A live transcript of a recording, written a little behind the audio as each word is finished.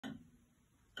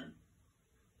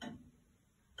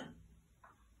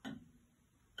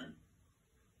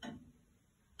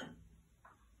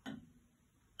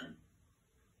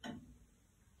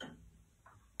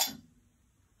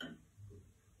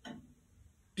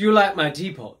Do you like my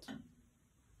teapot?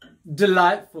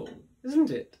 Delightful, isn't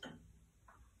it?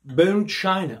 Bone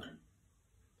china.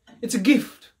 It's a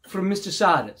gift from Mr.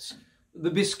 Cyrus. The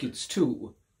biscuits,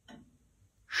 too.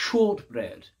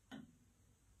 Shortbread.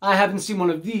 I haven't seen one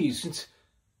of these since,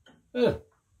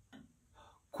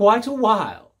 quite a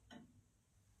while.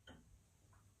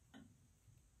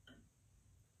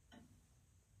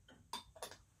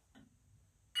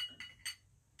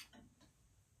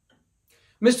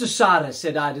 Mr. Cyrus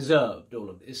said I deserved all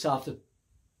of this after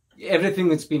everything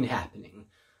that's been happening.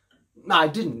 I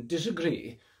didn't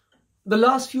disagree. The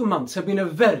last few months have been a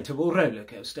veritable roller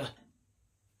coaster.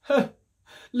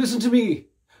 Listen to me,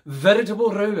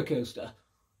 veritable roller coaster.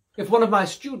 If one of my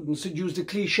students had used a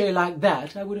cliché like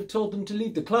that, I would have told them to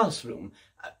leave the classroom.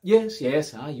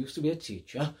 Yes, I used to be a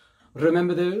teacher.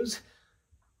 Remember those?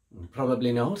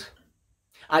 Probably not.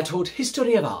 I taught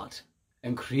history of art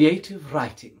and creative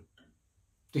writing.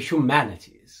 The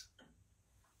humanities.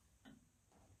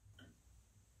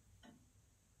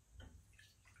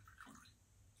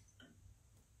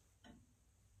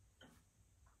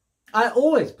 I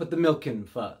always put the milk in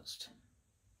first.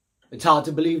 It's hard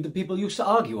to believe that people used to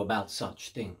argue about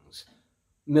such things.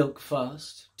 Milk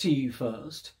first, tea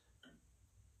first.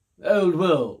 Old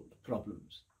world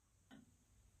problems.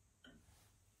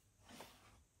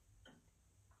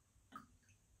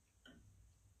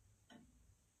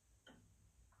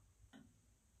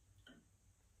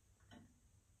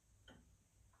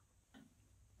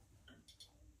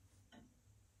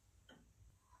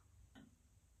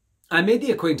 I made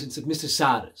the acquaintance of Mr.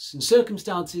 Cyrus in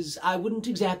circumstances I wouldn't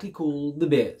exactly call the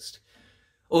best,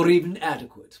 or even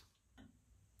adequate.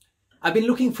 I'd been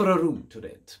looking for a room to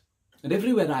rent, and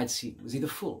everywhere I'd seen was either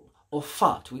full or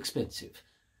far too expensive.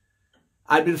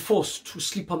 I'd been forced to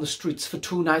sleep on the streets for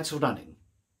 2 nights running.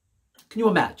 Can you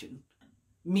imagine?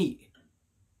 Me.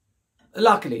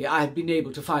 Luckily, I had been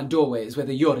able to find doorways where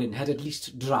the urine had at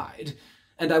least dried,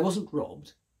 and I wasn't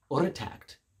robbed or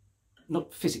attacked.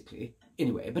 Not physically,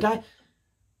 anyway, but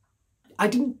I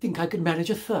didn't think I could manage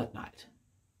a 3rd night.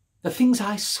 The things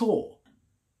I saw,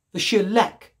 the sheer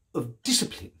lack of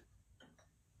discipline.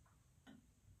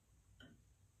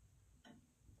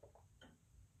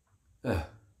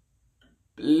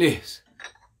 Bliss.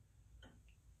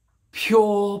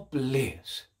 Pure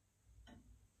bliss.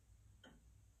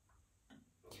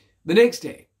 The next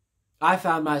day, I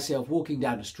found myself walking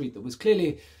down a street that was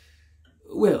clearly,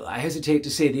 well, I hesitate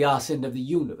to say the arse end of the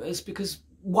universe because,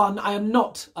 1, I am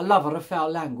not a lover of foul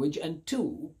language, and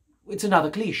 2, it's another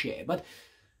cliché, but,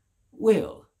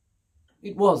 well,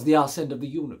 it was the arse end of the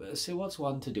universe, so what's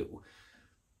one to do?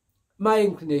 My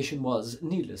inclination was,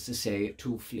 needless to say,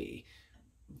 to flee,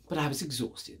 but I was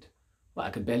exhausted.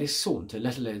 I could barely saunter,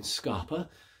 let alone scarper,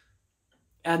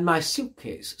 and my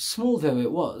suitcase, small though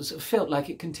it was, felt like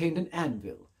it contained an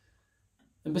anvil.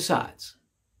 And besides,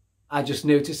 I just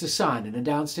noticed a sign in a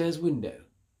downstairs window.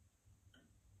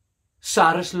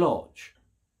 Cyrus Lodge,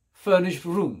 furnished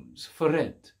rooms for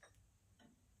rent.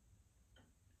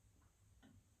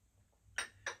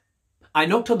 I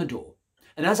knocked on the door,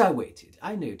 and as I waited,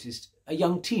 I noticed a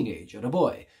young teenager, a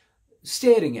boy,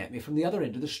 staring at me from the other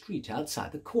end of the street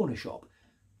outside the corner shop.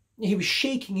 He was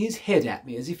shaking his head at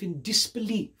me as if in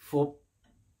disbelief or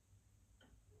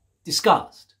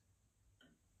disgust.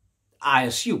 I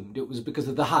assumed it was because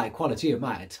of the high quality of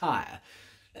my attire.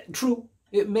 True,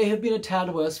 it may have been a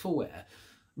tad worse for wear,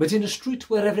 but in a street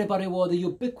where everybody wore the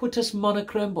ubiquitous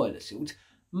monochrome boiler suit,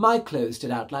 my clothes stood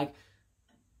out like,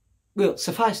 well,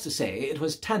 suffice to say, it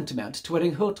was tantamount to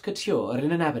wearing haute couture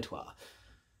in an abattoir.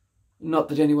 Not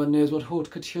that anyone knows what haute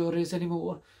couture is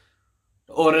anymore.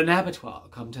 Or an abattoir,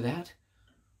 come to that.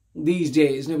 These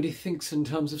days nobody thinks in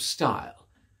terms of style,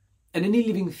 and any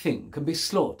living thing can be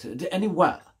slaughtered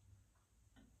anywhere.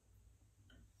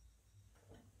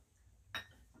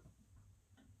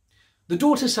 The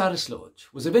door to Cyrus Lodge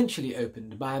was eventually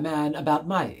opened by a man about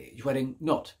my age, wearing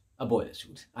not a boiler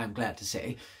suit, I am glad to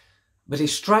say, but a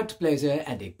striped blazer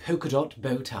and a polka-dot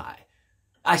bow tie.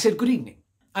 I said, "Good evening.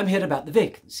 I'm here about the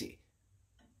vacancy."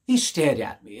 He stared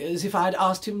at me as if I had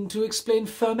asked him to explain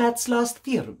Fermat's last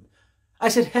theorem. I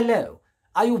said, "Hello,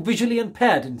 are you visually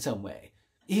impaired in some way?"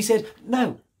 He said,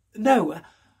 No,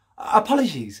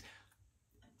 apologies.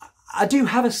 I do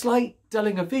have a slight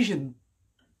dulling of vision,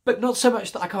 but not so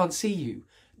much that I can't see you,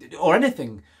 or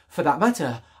anything, for that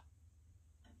matter.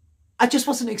 I just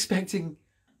wasn't expecting...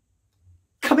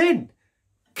 Come in!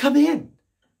 Come in!"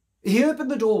 He opened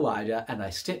the door wider, and I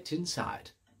stepped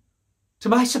inside. To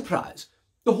my surprise,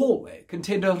 the hallway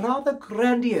contained a rather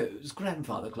grandiose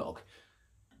grandfather clock.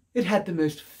 It had the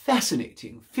most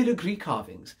fascinating filigree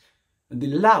carvings, and the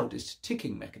loudest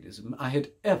ticking mechanism I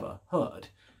had ever heard.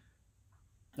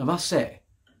 I must say,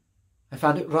 I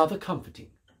found it rather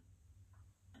comforting.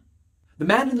 The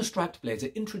man in the striped blazer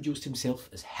introduced himself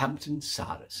as Hampton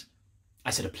Cyrus. I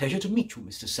said, "A pleasure to meet you,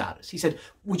 Mr. Cyrus." He said,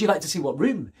 "Would you like to see what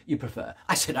room you prefer?"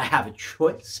 I said, "I have a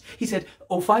choice." He said,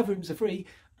 "All 5 rooms are free.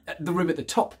 The room at the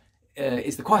top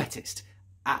is the quietest,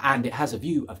 and it has a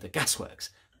view of the gasworks."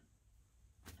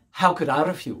 How could I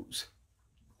refuse?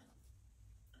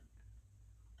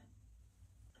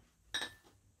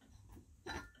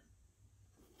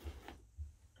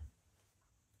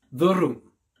 The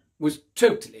room was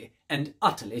totally and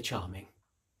utterly charming.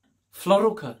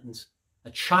 Floral curtains,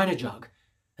 a china jug,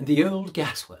 and the old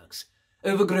gasworks,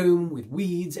 overgrown with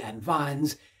weeds and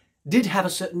vines, did have a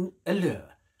certain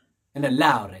allure, and a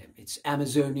Lowry, its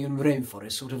Amazonian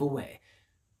rainforest sort of a way.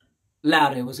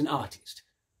 Lowry was an artist,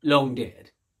 long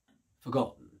dead,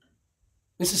 forgotten.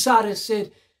 Mr. Cyrus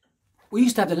said, "We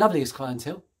used to have the loveliest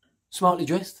clientele, smartly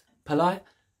dressed, polite,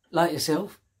 like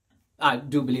yourself." I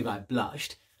do believe I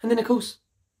blushed, and then, of course,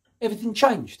 everything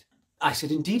changed. I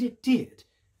said, "Indeed it did.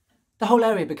 The whole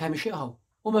area became a shithole,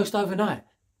 almost overnight.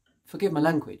 Forgive my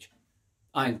language."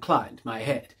 I inclined my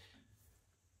head.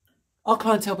 "Our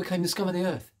clientele became the scum of the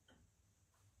earth.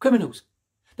 Criminals.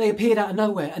 They appeared out of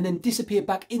nowhere and then disappeared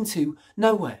back into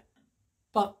nowhere.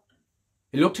 But,"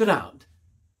 he looked around,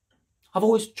 "I've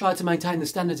always tried to maintain the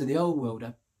standards of the old world.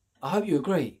 I hope you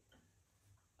agree."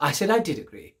 I said I did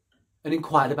agree, and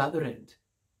inquired about the rent.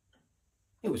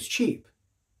 It was cheap.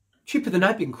 Cheaper than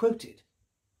I'd been quoted.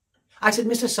 I said,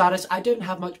 "Mr. Cyrus, I don't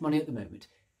have much money at the moment,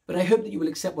 but I hope that you will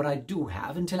accept what I do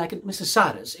have until I can—" Mr.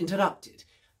 Cyrus interrupted.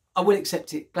 "I will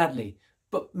accept it gladly,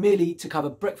 but merely to cover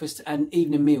breakfast and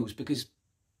evening meals, because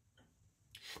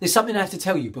there's something I have to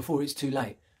tell you before it's too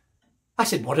late." I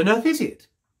said, "What on earth is it?"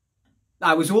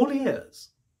 I was all ears.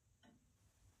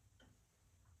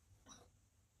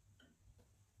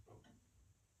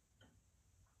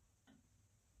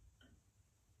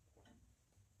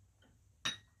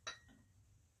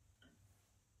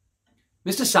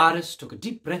 Mr. Cyrus took a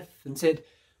deep breath and said,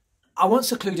 "I once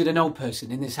secluded an old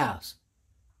person in this house."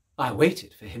 I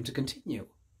waited for him to continue.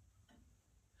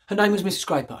 "Her name was Mrs.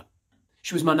 Scraper.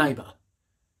 She was my neighbour.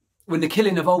 When the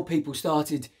killing of old people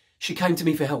started, she came to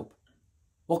me for help.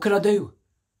 What could I do?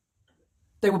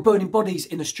 They were burning bodies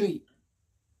in the street.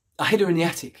 I hid her in the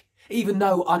attic, even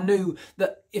though I knew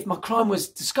that if my crime was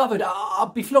discovered,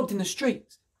 I'd be flogged in the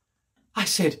streets." I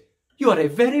said, "You are a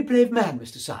very brave man,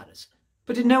 Mr. Cyrus.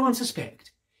 But did no one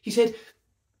suspect?" He said,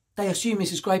 "They assumed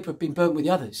Mrs. Scraper had been burnt with the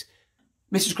others.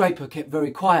 Mrs. Scraper kept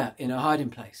very quiet in her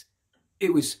hiding place.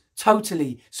 It was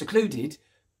totally secluded.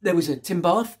 There was a tin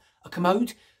bath, a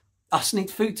commode. I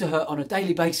sneaked food to her on a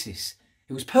daily basis.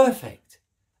 It was perfect."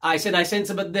 I said, "I sense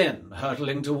a but then,"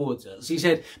 hurtling towards us. He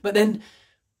said, "But then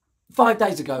 5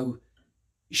 days ago,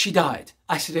 she died."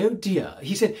 I said, "Oh dear."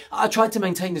 He said, "I tried to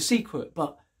maintain the secret,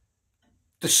 but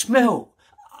the smell.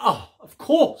 Oh, of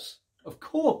course. Of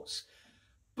course.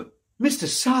 But Mr.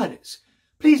 Cyrus,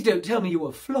 please don't tell me you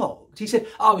were flogged." He said,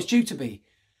 "I was due to be.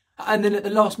 And then at the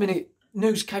last minute,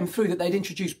 news came through that they'd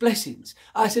introduced blessings."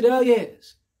 I said, "Oh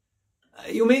yes.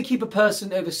 You may keep a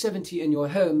person over 70 in your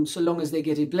home so long as they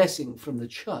get a blessing from the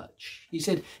church." He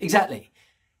said, "Exactly.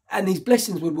 And these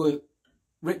blessings would work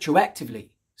retroactively,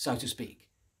 so to speak."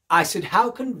 I said, "How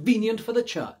convenient for the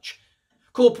church.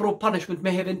 Corporal punishment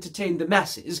may have entertained the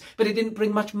masses, but it didn't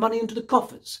bring much money into the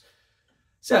coffers.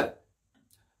 So,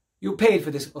 you paid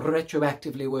for this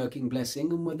retroactively working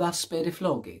blessing and were thus spared a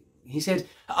flogging." He said,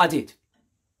 "I did.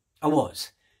 I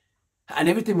was. And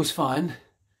everything was fine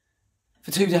for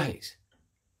 2 days."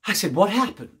 I said, "What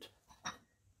happened?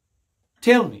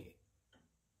 Tell me."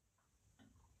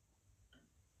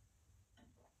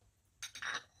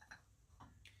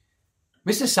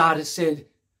 Mr. Cyrus said,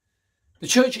 "The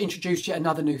church introduced yet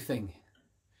another new thing.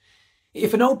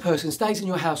 If an old person stays in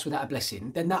your house without a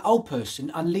blessing, then that old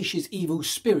person unleashes evil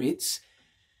spirits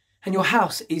and your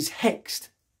house is hexed."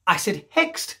 I said,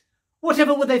 "Hexed?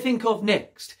 Whatever would they think of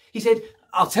next?" He said,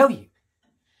 "I'll tell you.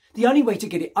 The only way to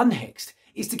get it unhexed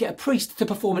is to get a priest to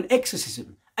perform an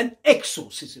exorcism." An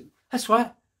exorcism? That's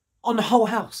right. On the whole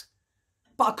house.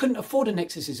 But I couldn't afford an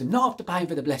exorcism, not after paying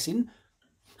for the blessing.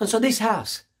 And so this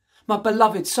house, my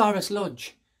beloved Cyrus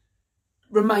Lodge,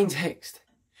 remains hexed.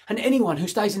 And anyone who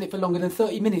stays in it for longer than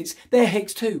 30 minutes, they're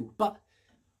hexed too. But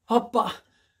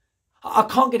I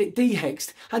can't get it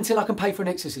de-hexed until I can pay for an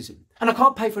exorcism. And I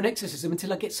can't pay for an exorcism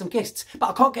until I get some guests.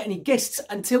 But I can't get any guests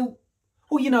until,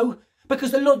 well, you know,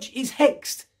 because the lodge is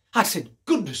hexed. I said,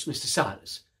 "Goodness, Mr.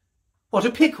 Cyrus, what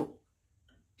a pickle."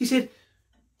 He said,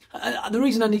 "The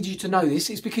reason I need you to know this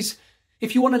is because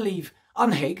if you want to leave,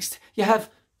 unhaked, you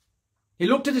have—" He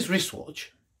looked at his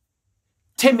wristwatch.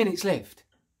 10 minutes left.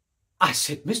 I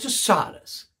said, "Mr.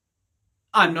 Cyrus,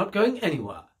 I'm not going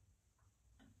anywhere."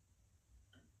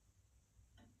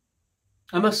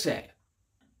 I must say,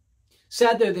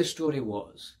 sad though this story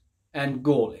was, and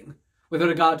galling, with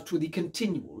regard to the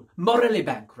continual, morally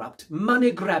bankrupt,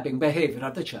 money-grabbing behaviour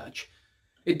of the church,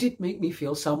 it did make me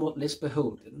feel somewhat less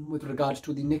beholden with regard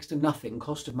to the next-to-nothing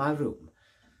cost of my room.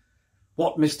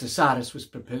 What Mr. Cyrus was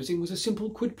proposing was a simple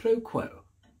quid pro quo.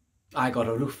 I got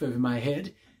a roof over my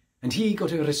head, and he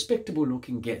got a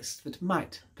respectable-looking guest that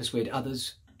might persuade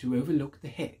others to overlook the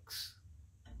hex.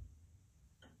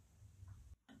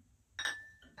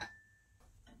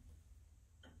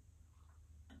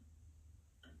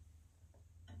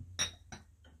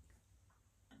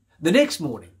 The next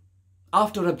morning,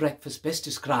 after a breakfast best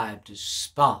described as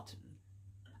Spartan,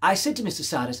 I said to Mr.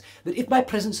 Cyrus that if my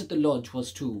presence at the lodge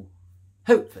was to,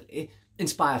 hopefully,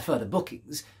 inspire further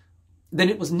bookings, then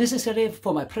it was necessary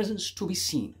for my presence to be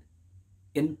seen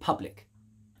in public.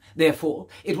 Therefore,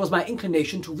 it was my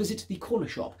inclination to visit the corner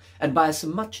shop and buy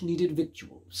some much-needed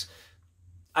victuals.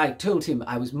 I told him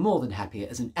I was more than happy,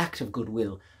 as an act of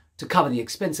goodwill, to cover the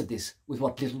expense of this with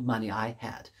what little money I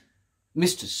had.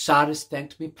 Mr. Cyrus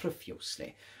thanked me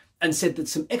profusely, and said that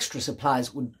some extra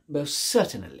supplies would most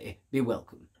certainly be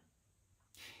welcome.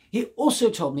 He also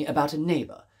told me about a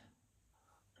neighbour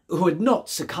who had not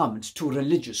succumbed to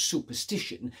religious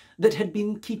superstition that had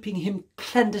been keeping him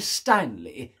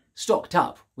clandestinely stocked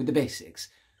up with the basics.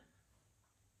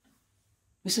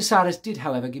 Mr. Cyrus did,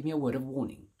 however, give me a word of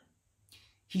warning.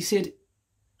 He said,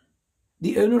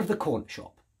 "The owner of the corner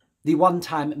shop, the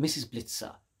one-time Mrs.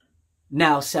 Blitzer,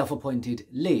 now self-appointed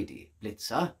Lady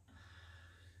Blitzer,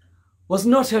 was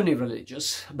not only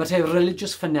religious, but a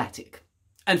religious fanatic,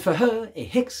 and for her a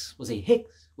hex was a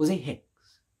hex was a hex."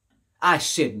 I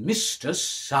said, "Mr.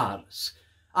 Cyrus,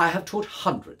 I have taught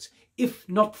hundreds, if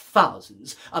not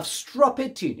thousands, of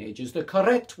stroppy teenagers the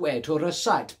correct way to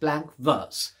recite blank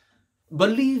verse.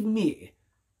 Believe me,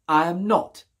 I am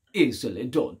not easily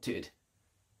daunted."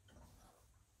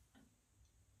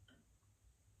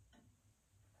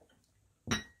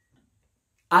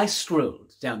 I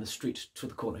strolled down the street to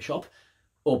the corner shop,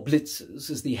 or Blitzer's,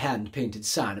 as the hand-painted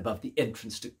sign above the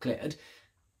entrance declared,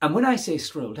 and when I say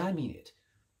strolled, I mean it.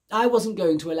 I wasn't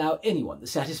going to allow anyone the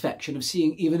satisfaction of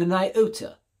seeing even an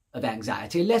iota of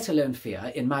anxiety, let alone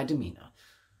fear, in my demeanour.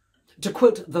 To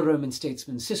quote the Roman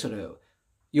statesman Cicero,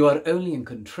 "You are only in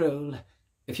control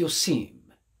if you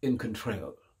seem in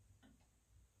control."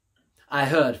 I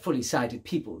heard fully sighted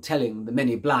people telling the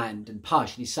many blind and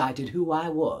partially sighted who I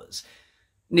was,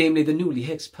 namely the newly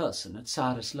hexed person at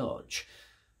Cyrus Lodge.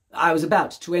 I was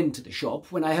about to enter the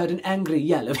shop when I heard an angry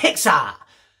yell of "Hexa!"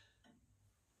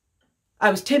 I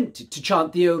was tempted to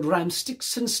chant the old rhyme,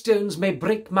 "Sticks and stones may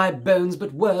break my bones,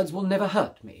 but words will never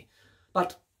hurt me."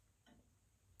 But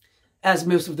as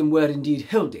most of them were indeed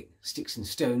holding sticks and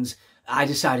stones, I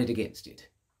decided against it.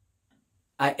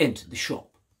 I entered the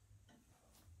shop.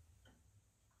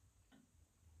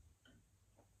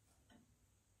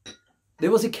 There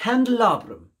was a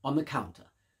candelabrum on the counter,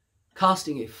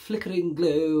 casting a flickering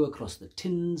glow across the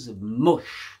tins of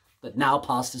mush that now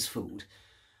passed as food.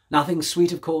 Nothing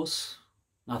sweet, of course,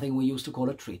 nothing we used to call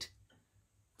a treat.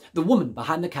 The woman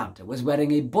behind the counter was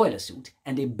wearing a boiler suit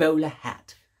and a bowler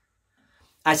hat.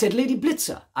 I said, "Lady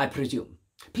Blitzer, I presume.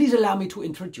 Please allow me to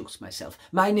introduce myself.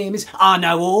 My name is—" "I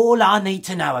know all I need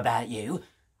to know about you,"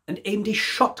 and aimed a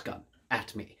shotgun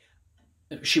at me.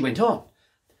 She went on,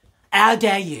 "How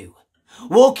dare you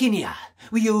walk in here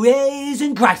with your airs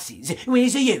and graces?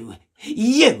 Where's you?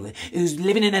 You who's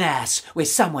living in an house where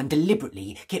someone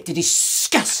deliberately kept a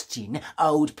disgusting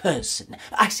old person."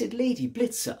 I said, "Lady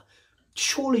Blitzer,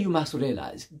 surely you must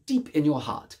realise, deep in your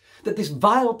heart, that this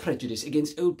vile prejudice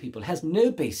against old people has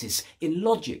no basis in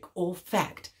logic or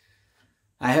fact."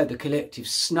 I heard the collective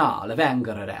snarl of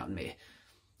anger around me.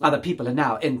 Other people had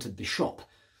now entered the shop.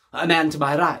 A man to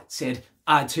my right said,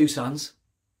 "I had 2 sons.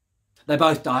 They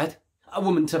both died." A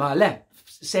woman to my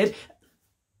left said,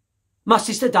 "My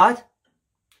sister died.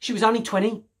 She was only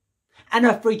 20, and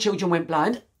her 3 children went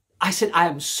blind." I said, "I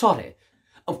am sorry.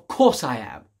 Of course I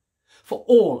am, for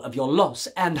all of your loss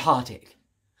and heartache.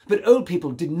 But old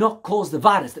people did not cause the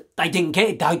virus that—" "They didn't get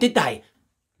it though, did they?"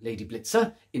 Lady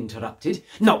Blitzer interrupted.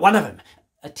 "Not one of them."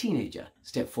 A teenager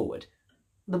stepped forward.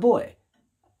 The boy,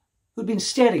 who'd been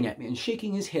staring at me and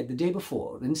shaking his head the day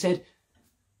before, then said,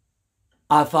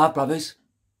 "I have 5 brothers.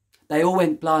 They all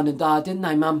went blind and died, didn't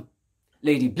they, Mum?"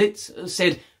 Lady Blitzer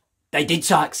said, "They did,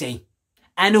 Sykesy,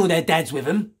 and all their dads with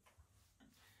them."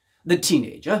 The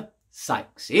teenager,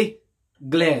 Sykesy,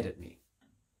 glared at me.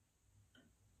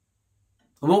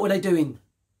 And what were they doing,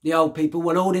 the old people,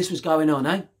 while all this was going on,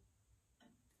 eh?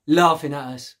 Laughing at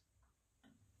us.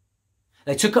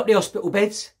 They took up the hospital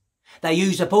beds. They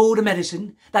used up all the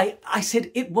medicine. I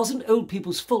said it wasn't old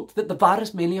people's fault that the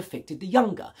virus mainly affected the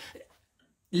younger.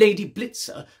 Lady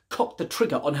Blitzer cocked the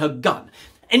trigger on her gun.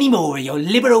 Any more of your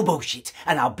liberal bullshit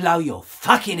and I'll blow your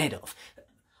fucking head off.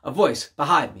 A voice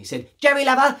behind me said, "Jerry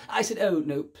lover." I said, "Oh,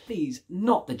 no, please,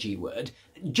 not the G word.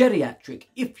 Geriatric,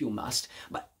 if you must."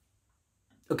 But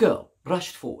a girl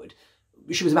rushed forward.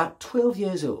 She was about 12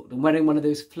 years old and wearing one of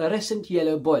those fluorescent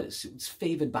yellow boiler suits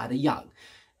favoured by the young,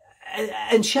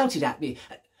 and shouted at me,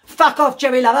 "Fuck off,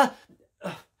 Jerry lover."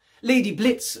 Lady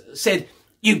Blitz said,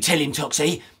 "You tell him,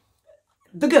 Toxie."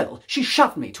 The girl, she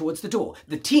shoved me towards the door.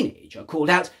 The teenager called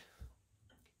out,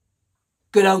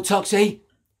 "Good old Toxie."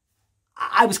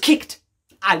 I was kicked.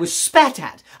 I was spat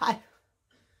at.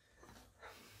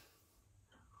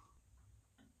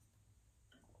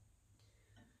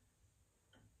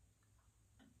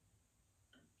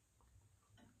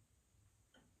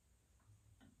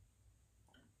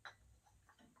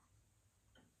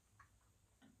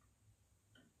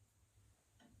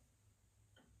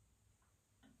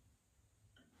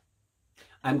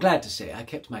 I'm glad to say I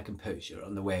kept my composure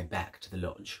on the way back to the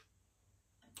lodge,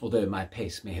 although my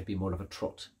pace may have been more of a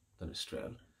trot than a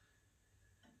stroll.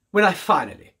 When I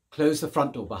finally closed the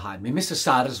front door behind me, Mr.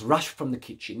 Cyrus rushed from the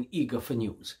kitchen, eager for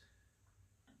news.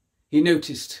 He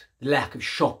noticed the lack of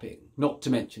shopping, not to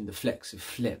mention the flecks of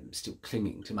phlegm still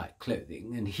clinging to my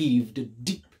clothing, and heaved a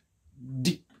deep,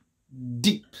 deep,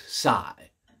 deep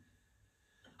sigh.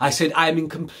 I said, "I am in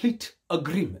complete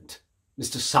agreement,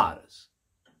 Mr. Cyrus."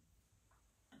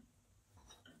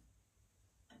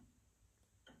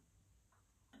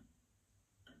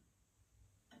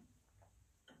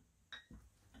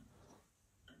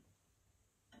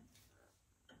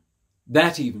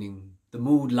 That evening, the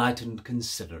mood lightened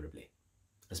considerably,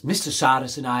 as Mr.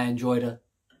 Cyrus and I enjoyed a,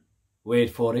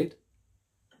 wait for it,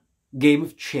 game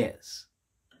of chess.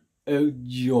 Oh,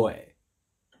 joy!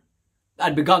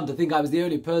 I'd begun to think I was the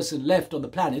only person left on the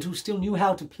planet who still knew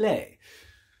how to play.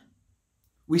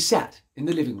 We sat in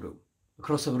the living room,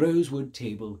 across a rosewood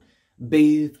table,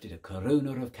 bathed in a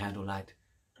corona of candlelight,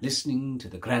 listening to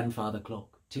the grandfather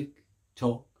clock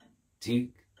tick-tock,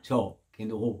 tick-tock in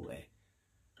the hallway.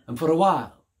 And for a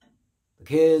while, the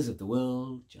cares of the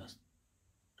world just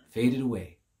faded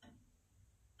away.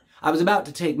 I was about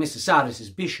to take Mr. Cyrus's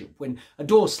bishop when a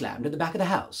door slammed at the back of the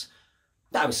house.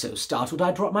 I was so startled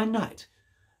I dropped my knight.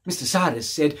 Mr. Cyrus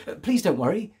said, "Please don't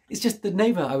worry, it's just the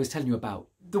neighbour I was telling you about,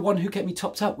 the one who kept me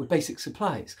topped up with basic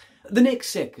supplies." The next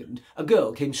second, a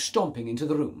girl came stomping into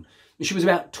the room. She was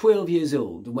about 12 years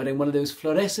old and wearing one of those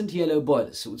fluorescent yellow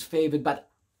boiler suits favoured by...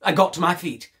 I got to my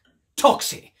feet.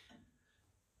 Toxie!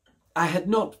 I had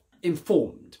not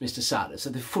informed Mr. Cyrus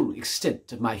of the full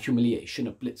extent of my humiliation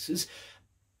at Blitz's,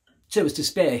 so as to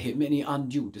spare him any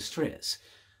undue distress.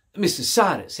 Mr.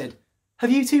 Cyrus said,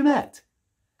 "Have you two met?"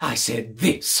 I said,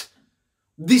 This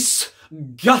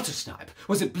guttersnipe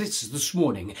was at Blitz's this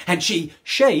morning, and she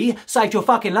saved your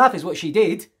fucking life is what she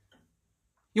did.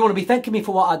 You want to be thanking me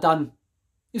for what I'd done?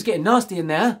 It was getting nasty in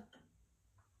there.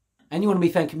 And you want to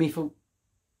be thanking me for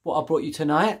what I brought you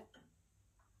tonight?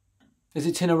 There's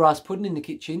a tin of rice pudding in the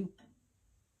kitchen.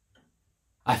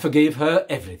 I forgave her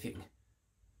everything.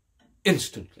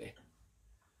 Instantly.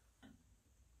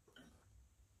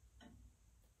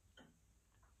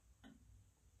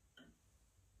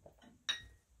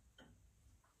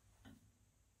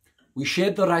 We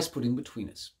shared the rice pudding between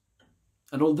us,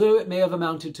 and although it may have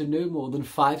amounted to no more than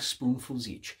 5 spoonfuls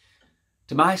each,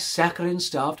 to my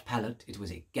saccharine-starved palate it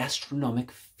was a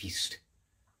gastronomic feast.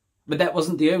 But that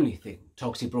wasn't the only thing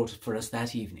Toxie brought for us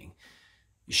that evening.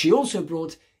 She also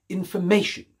brought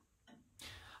information.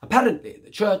 Apparently,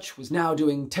 the church was now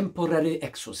doing temporary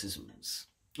exorcisms,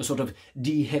 a sort of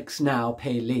D-hex now,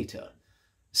 pay later.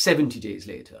 70 days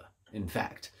later, in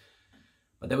fact.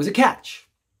 But there was a catch.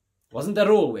 Wasn't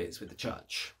there always with the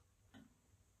church?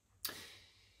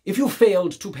 If you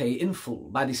failed to pay in full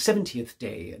by the 70th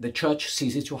day, the church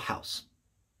seizes your house.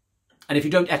 And if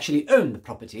you don't actually own the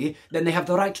property, then they have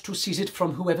the right to seize it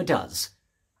from whoever does.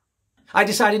 I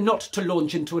decided not to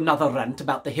launch into another rant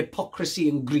about the hypocrisy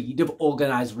and greed of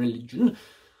organised religion.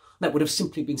 That would have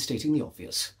simply been stating the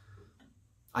obvious.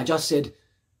 I just said,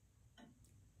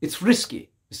 "It's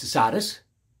risky, Mr. Cyrus.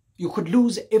 You could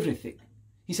lose everything."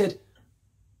 He said,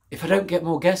 "If I don't get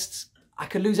more guests, I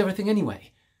could lose everything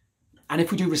anyway. And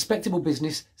if we do respectable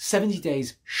business, 70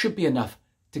 days should be enough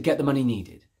to get the money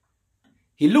needed."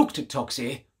 He looked at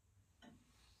Toxie.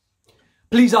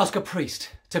 "Please ask a priest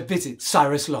to visit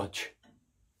Cyrus Lodge."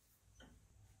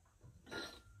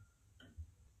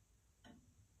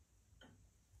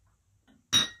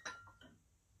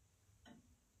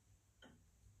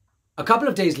 A couple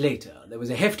of days later, there was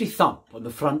a hefty thump on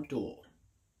the front door.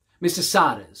 Mr.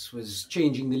 Cyrus was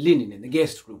changing the linen in the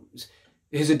guest rooms.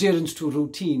 His adherence to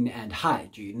routine and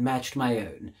hygiene matched my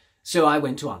own, so I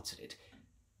went to answer it.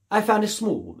 I found a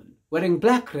small woman, wearing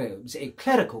black robes, a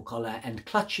clerical collar, and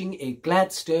clutching a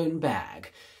Gladstone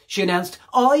bag. She announced,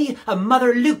 "I am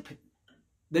Mother Lupin,"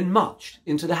 then marched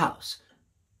into the house.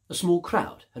 A small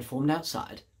crowd had formed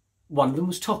outside. One of them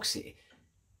was Toxie.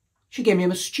 She gave me a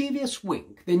mischievous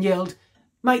wink, then yelled,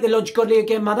 "Make the lodge godly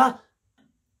again, Mother."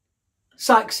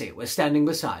 Sykesy was standing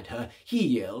beside her. He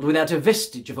yelled, without a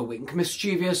vestige of a wink,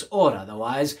 mischievous or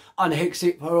otherwise, "Unhex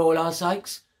it for all our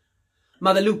sakes."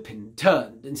 Mother Lupin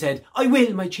turned and said, "I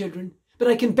will, my children, but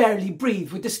I can barely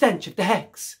breathe with the stench of the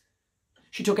hex."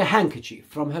 She took a handkerchief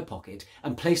from her pocket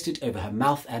and placed it over her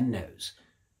mouth and nose.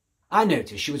 I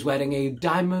noticed she was wearing a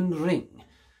diamond ring.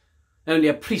 Only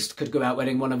a priest could go out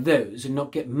wearing one of those and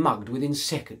not get mugged within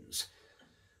seconds.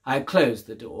 I closed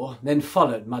the door, then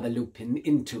followed Mother Lupin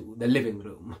into the living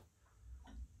room.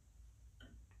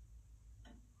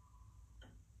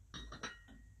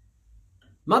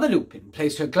 Mother Lupin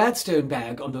placed her Gladstone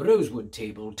bag on the rosewood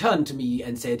table, turned to me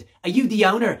and said, "Are you the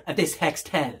owner of this hexed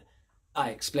hell?" I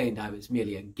explained I was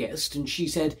merely a guest, and she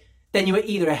said, "Then you are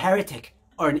either a heretic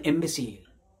or an imbecile.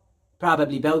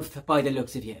 Probably both by the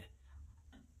looks of you."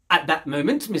 At that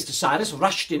moment, Mr. Cyrus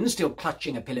rushed in, still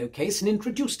clutching a pillowcase, and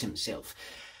introduced himself.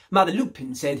 Mother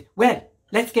Lupin said, "Well,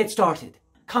 let's get started.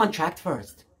 Contract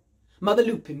first." Mother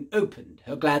Lupin opened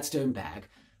her Gladstone bag,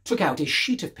 took out a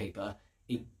sheet of paper,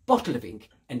 a bottle of ink,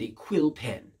 and a quill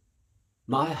pen.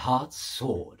 My heart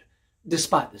soared,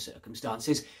 despite the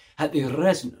circumstances, at the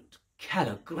resonant,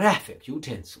 calligraphic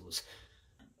utensils.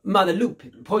 Mother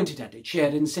Lupin pointed at a chair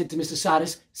and said to Mr.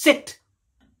 Cyrus, "Sit."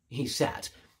 He sat.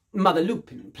 Mother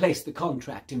Lupin placed the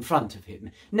contract in front of him.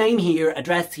 "Name here,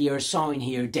 address here, sign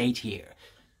here, date here."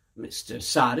 Mr.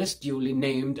 Cyrus duly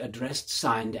named, addressed,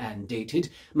 signed, and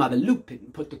dated. Mother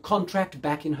Lupin put the contract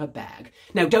back in her bag.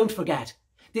 "Now don't forget,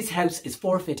 this house is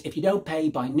forfeit if you don't pay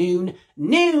by noon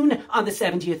on the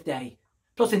 70th day,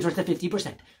 plus interest of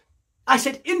 50%. I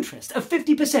said, "Interest of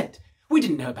 50%? We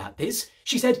didn't know about this."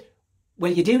 She said,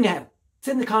 "Well, you do now. It's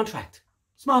in the contract.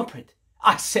 Small print."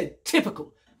 I said,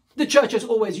 "Typical. The church has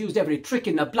always used every trick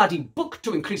in the bloody book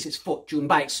to increase its fortune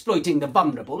by exploiting the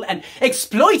vulnerable, and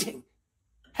exploiting!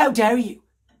 How dare you?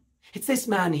 It's this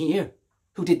man here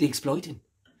who did the exploiting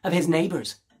of his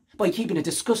neighbours by keeping a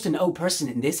disgusting old person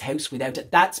in this house without it."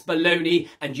 "That's baloney,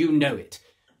 and you know it."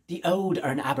 "The old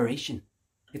are an aberration.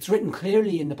 It's written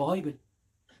clearly in the Bible.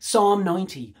 Psalm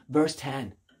 90, verse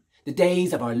 10. The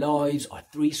days of our lives are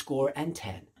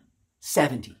 70.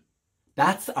 70.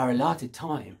 That's our allotted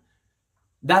time."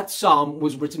 That psalm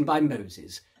was written by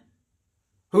Moses,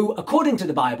 who, according to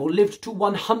the Bible, lived to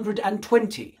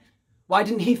 120. Why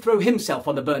didn't he throw himself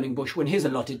on the burning bush when his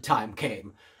allotted time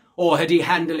came? Or had he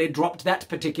handily dropped that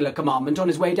particular commandment on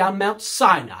his way down Mount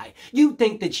Sinai? You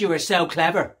think that you are so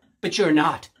clever, but you're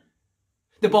not.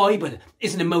 The Bible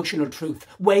is an emotional truth,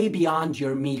 way beyond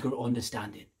your meagre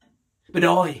understanding. But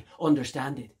I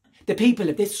understand it. The people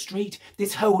of this street,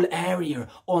 this whole area,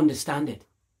 understand it.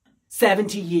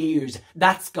 70 years,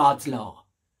 that's God's law.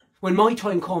 When my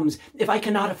time comes, if I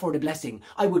cannot afford a blessing,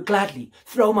 I would gladly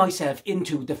throw myself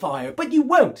into the fire. But you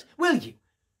won't, will you?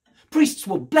 Priests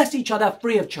will bless each other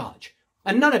free of charge.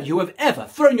 And none of you have ever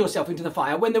thrown yourself into the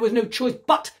fire when there was no choice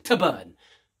but to burn.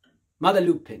 Mother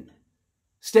Lupin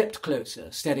stepped closer,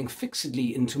 staring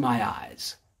fixedly into my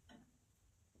eyes.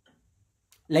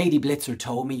 "Lady Blitzer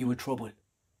told me you were trouble.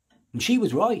 And she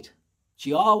was right.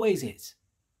 She always is.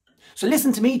 So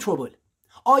listen to me, Trouble.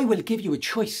 I will give you a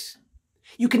choice.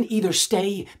 You can either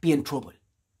stay being trouble,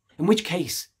 in which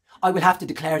case I will have to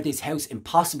declare this house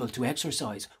impossible to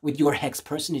exorcise with your hex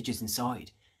personages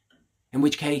inside. In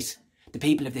which case, the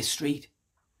people of this street,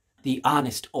 the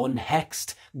honest,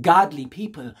 unhexed, godly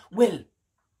people will,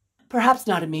 perhaps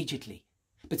not immediately,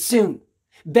 but soon,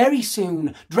 very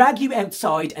soon, drag you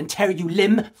outside and tear you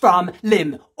limb from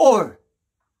limb. Or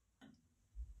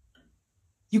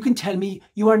you can tell me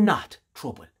you are not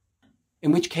trouble,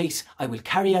 in which case I will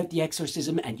carry out the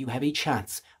exorcism and you have a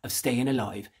chance of staying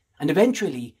alive and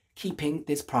eventually keeping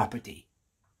this property.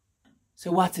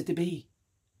 So what's it to be?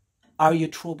 Are you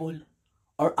trouble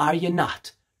or are you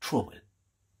not trouble?"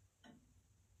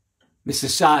 Mr.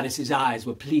 Cyrus's eyes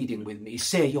were pleading with me.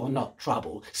 "Say you're not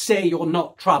trouble. Say you're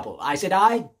not trouble." I said,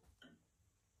 I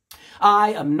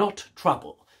am not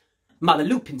trouble." Mother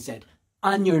Lupin said,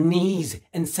 "On your knees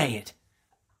and say it."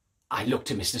 I looked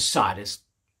to Mr. Cyrus.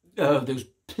 Oh, those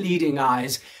pleading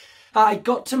eyes. I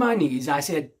got to my knees. I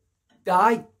said,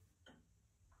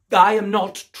 I am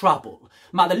not trouble.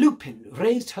 Mother Lupin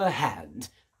raised her hand.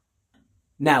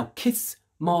 Now kiss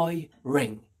my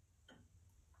ring.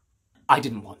 I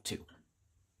didn't want to.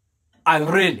 I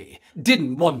really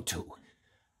didn't want to.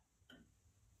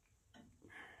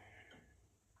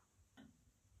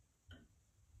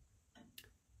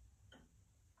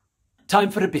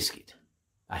 Time for a biscuit,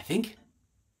 I think.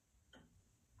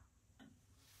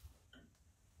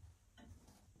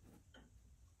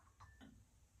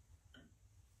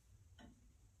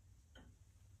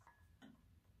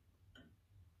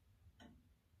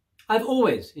 I've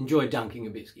always enjoyed dunking a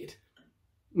biscuit.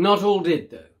 Not all did,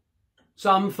 though.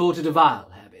 Some thought it a vile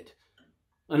habit.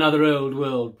 Another old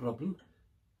world problem.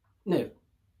 No,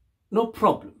 not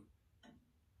problem.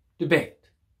 Debate.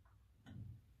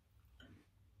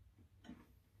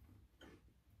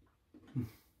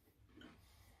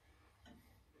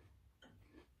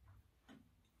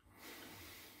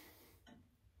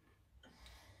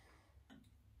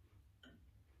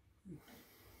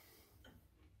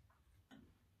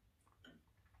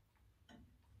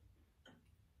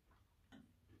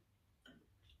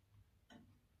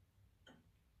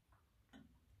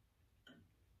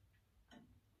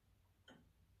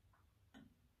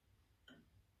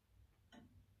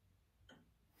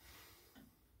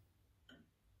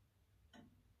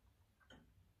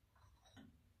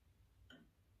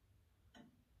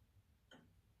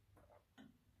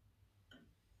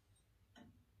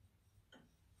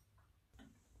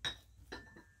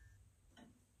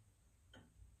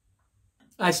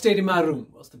 I stayed in my room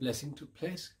whilst the blessing took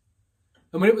place,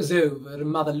 and when it was over and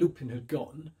Mother Lupin had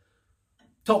gone,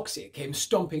 Toxie came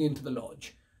stomping into the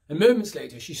lodge, and moments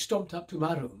later she stomped up to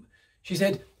my room. She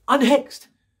said, "Unhexed!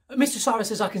 Mr. Cyrus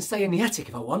says I can stay in the attic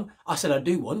if I want." I said I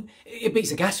do want. It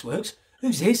beats the gasworks.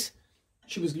 Who's this?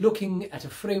 She was looking at a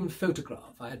framed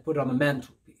photograph I had put on the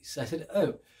mantelpiece. I said,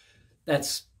 "Oh,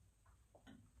 that's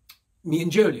me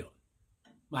and Jolion,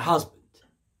 my husband."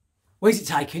 "Where's it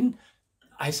taken?"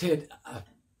 I said,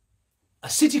 a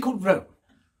city called Rome,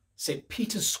 St.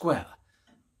 Peter's Square.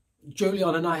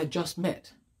 Jolion and I had just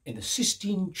met in the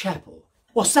Sistine Chapel.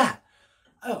 "What's that?"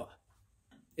 "Oh,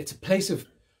 it's a place of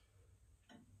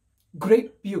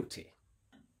great beauty,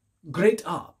 great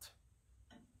art.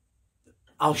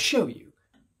 I'll show you."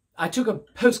 I took a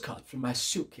postcard from my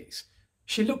suitcase.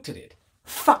 She looked at it.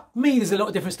 "Fuck me, there's a lot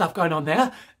of different stuff going on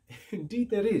there."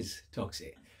 "Indeed there is,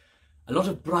 Toxie. A lot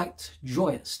of bright,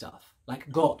 joyous stuff,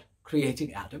 like God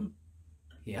creating Adam,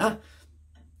 here,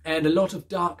 and a lot of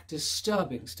dark,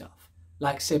 disturbing stuff,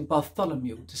 like St.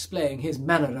 Bartholomew displaying his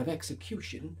manner of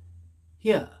execution,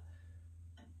 here.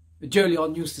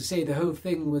 Jolion used to say the whole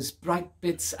thing was bright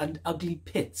bits and ugly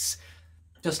pits,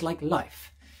 just like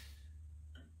life."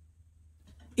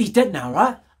 "He's dead now,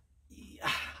 right?"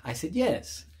 I said,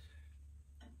 "Yes.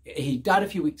 He died a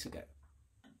few weeks ago."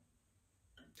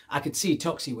 I could see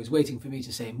Toxie was waiting for me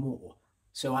to say more,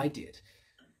 so I did.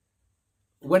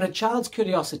 When a child's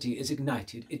curiosity is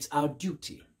ignited, it's our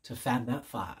duty to fan that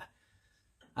fire.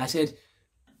 I said,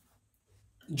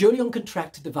 "Jolion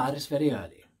contracted the virus very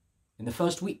early, in the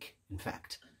first week, in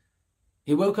fact.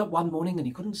 He woke up one morning and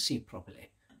he couldn't see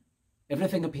properly.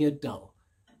 Everything appeared dull,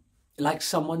 like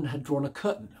someone had drawn a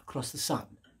curtain across the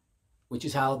sun, which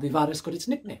is how the virus got its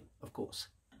nickname, of course.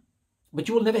 But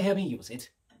you will never hear me use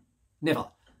it.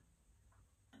 Never.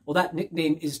 Or that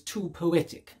nickname is too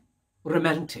poetic,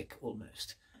 romantic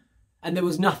almost. And there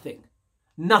was nothing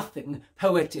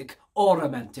poetic or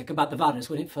romantic about the virus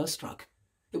when it first struck.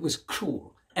 It was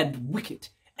cruel and wicked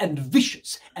and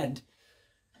vicious and..."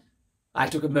 I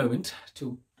took a moment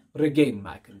to regain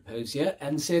my composure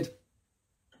and said,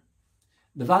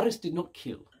 "The virus did not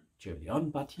kill Jolion,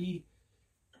 but he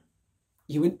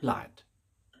went blind.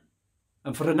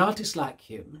 And for an artist like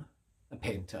him, a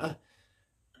painter,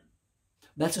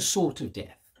 that's a sort of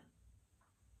death.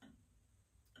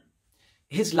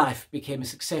 His life became a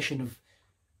succession of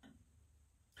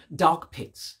dark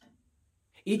pits,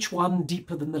 each one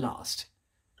deeper than the last.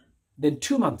 Then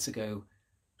 2 months ago,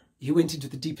 he went into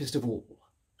the deepest of all.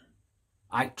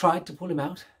 I tried to pull him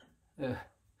out.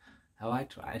 How I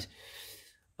tried.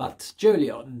 But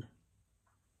Jolion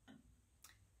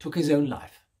took his own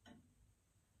life.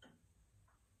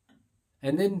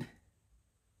 And then,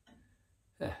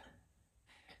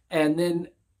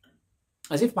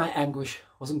 as if my anguish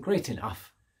wasn't great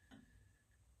enough,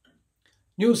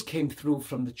 news came through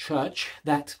from the church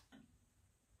that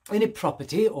any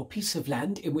property or piece of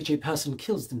land in which a person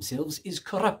kills themselves is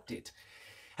corrupted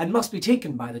and must be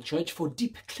taken by the church for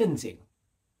deep cleansing.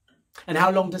 And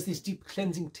how long does this deep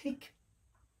cleansing take?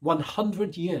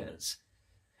 100 years.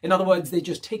 In other words, they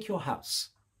just take your house,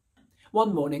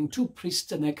 One morning, 2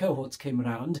 priests and their cohorts came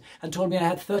round and told me I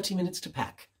had 30 minutes to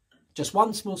pack. Just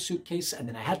one small suitcase, and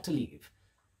then I had to leave.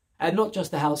 And not just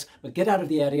the house, but get out of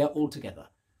the area altogether,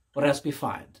 or else be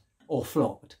fined, or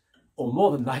flogged, or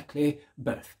more than likely,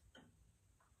 both.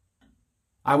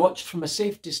 I watched from a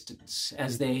safe distance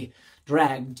as they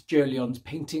dragged Jolyon's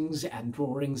paintings and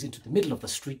drawings into the middle of the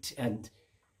street and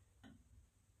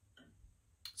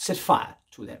set fire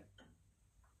to them.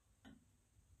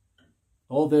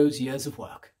 All those years of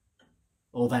work,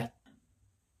 all that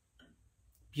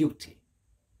beauty,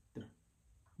 the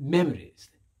memories.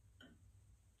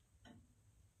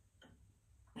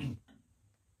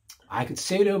 I could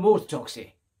say no more to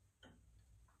Toxie.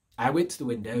 I went to the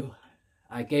window.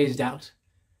 I gazed out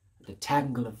at the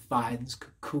tangle of vines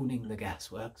cocooning the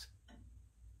gasworks.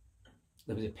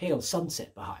 There was a pale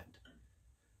sunset behind.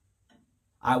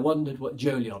 I wondered what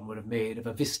Jolyon would have made of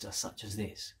a vista such as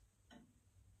this.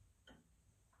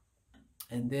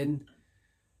 And then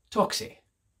Toxie.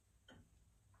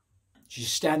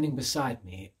 She's standing beside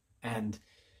me, and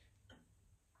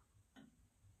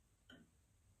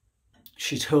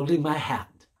she's holding my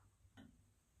hand.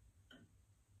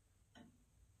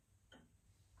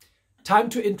 Time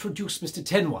to introduce Mr.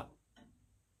 Tenwan.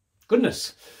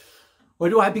 Goodness, where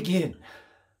do I begin?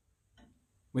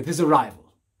 With his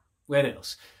arrival. Where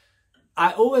else?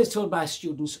 I always told my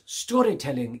students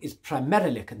storytelling is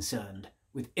primarily concerned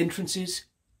with entrances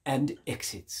and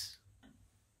exits.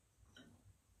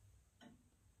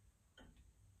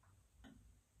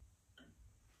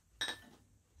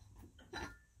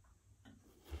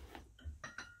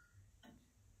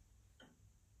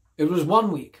 It was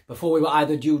 1 week before we were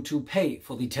either due to pay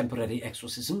for the temporary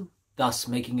exorcism, thus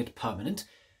making it permanent,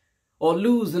 or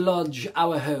lose the lodge,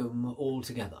 our home,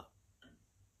 altogether.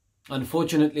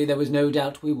 Unfortunately, there was no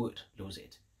doubt we would lose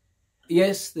it.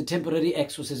 Yes, the temporary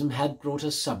exorcism had brought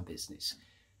us some business.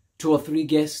 2 or 3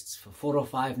 guests for 4 or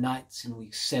 5 nights in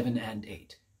weeks 7 and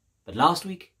 8. But last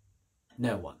week,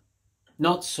 no one.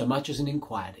 Not so much as an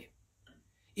inquiry.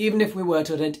 Even if we were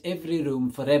to rent every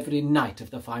room for every night of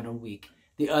the final week,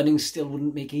 the earnings still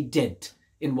wouldn't make a dent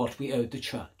in what we owed the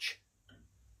church.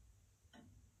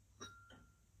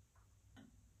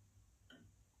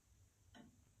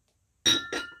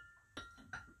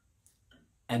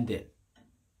 And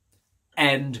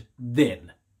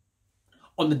then,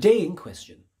 on the day in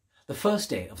question, the first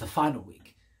day of the final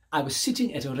week, I was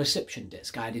sitting at a reception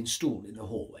desk I had installed in the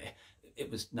hallway.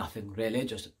 It was nothing really,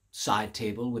 just a side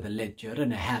table with a ledger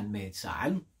and a handmade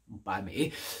sign, by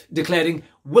me, declaring,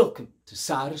 "Welcome to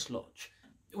Cyrus Lodge,"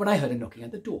 when I heard a knocking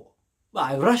at the door.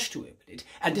 I rushed to open it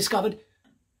and discovered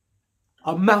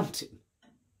a mountain.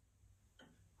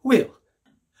 Will,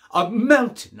 a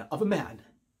mountain of a man.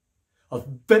 A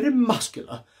very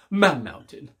muscular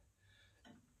man-mountain.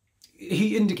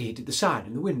 He indicated the sign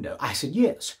in the window. I said,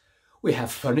 "Yes, we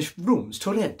have furnished rooms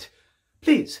to rent.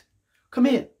 Please, come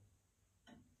in."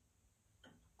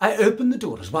 I opened the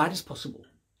door as wide as possible,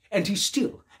 and he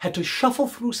still had to shuffle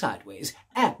through sideways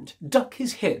and duck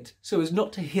his head so as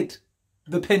not to hit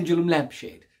the pendulum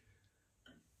lampshade.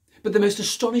 But the most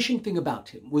astonishing thing about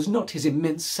him was not his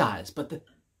immense size, but the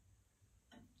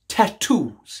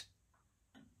tattoos.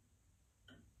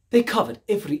 They covered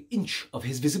every inch of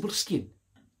his visible skin.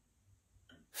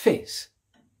 Face,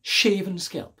 shaven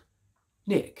scalp,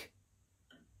 neck,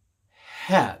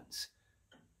 hands.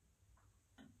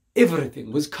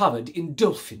 Everything was covered in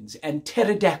dolphins and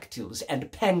pterodactyls and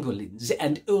pangolins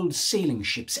and old sailing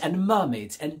ships and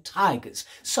mermaids and tigers,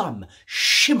 some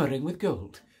shimmering with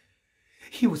gold.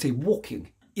 He was a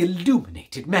walking,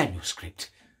 illuminated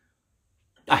manuscript.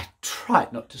 I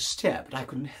tried not to stare, but I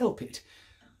couldn't help it.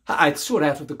 I saw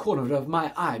out of the corner of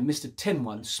my eye Mr.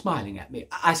 Tenwan smiling at me.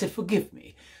 I said, "Forgive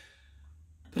me,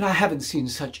 but I haven't seen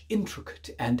such intricate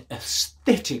and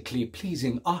aesthetically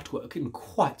pleasing artwork in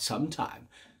quite some time."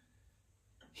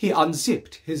 He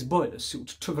unzipped his boiler suit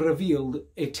to reveal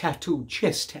a tattooed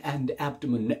chest and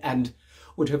abdomen, and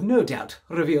would have no doubt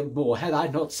revealed more had I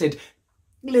not said,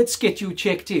 "Let's get you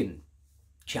checked in,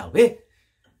 shall we?"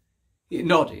 He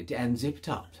nodded and zipped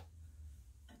up.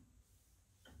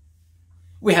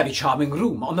 "We have a charming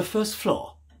room on the first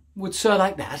floor. Would Sir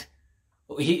like that?"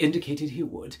 He indicated he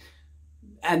would.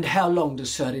 "And how long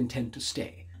does Sir intend to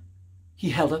stay?" He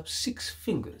held up 6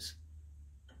 fingers.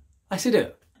 I said,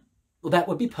 "Oh, well, that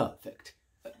would be perfect,"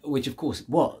 which of course it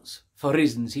was, for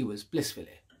reasons he was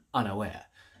blissfully unaware.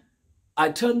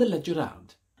 I turned the ledger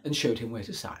round and showed him where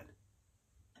to sign.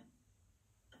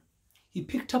 He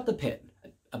picked up the pen,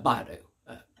 a biro,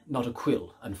 not a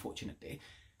quill, unfortunately,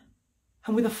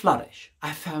 and with a flourish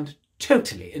I found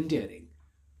totally endearing,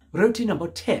 wrote a number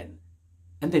 10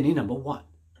 and then a number 1.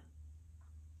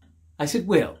 I said,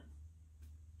 "Well,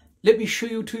 let me show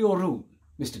you to your room,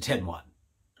 Mr. 10-1.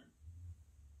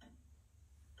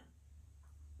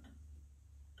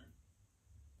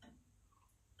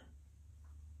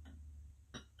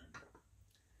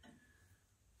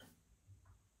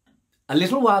 A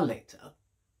little while later,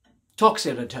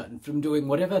 Toxie returned from doing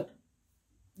whatever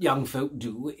young folk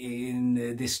do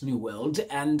in this new world,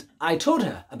 and I told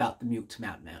her about the mute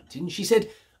mountain. She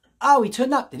said, "Oh, he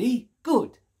turned up, did he?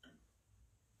 Good."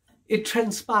 It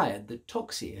transpired that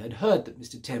Toxie had heard that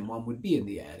Mr. 10-1 would be in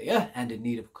the area and in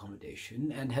need of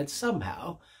accommodation, and had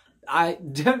somehow, I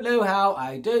don't know how,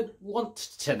 I don't want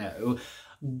to know,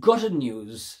 gotten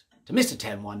news to Mr.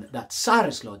 10-1 that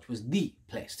Cyrus Lodge was the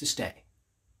place to stay.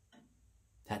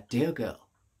 That dear girl.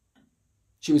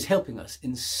 She was helping us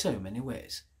in so many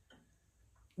ways.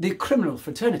 The criminal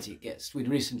fraternity guest we'd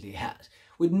recently had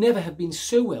would never have been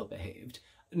so well behaved,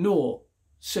 nor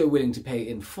so willing to pay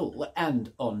in full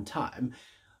and on time,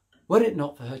 were it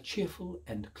not for her cheerful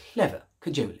and clever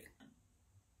cajoling.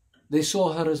 They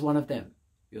saw her as one of them,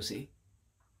 you see.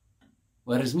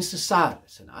 Whereas Mr.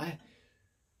 Cyrus and I,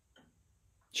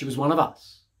 she was one of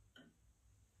us.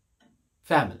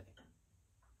 Family.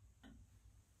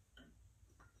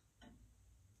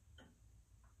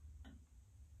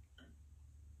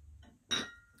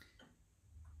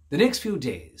 The next few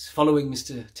days following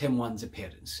Mr. 10-1's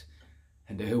appearance,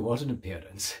 and oh, what an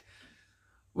appearance,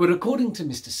 were, according to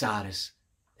Mr. Cyrus,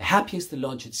 the happiest the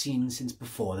lodge had seen since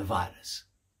before the virus.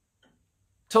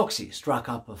 Toxie struck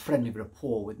up a friendly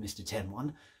rapport with Mr.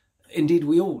 10-1. Indeed,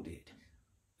 we all did.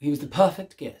 He was the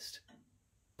perfect guest,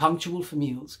 punctual for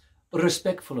meals,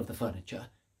 respectful of the furniture,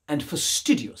 and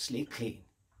fastidiously clean.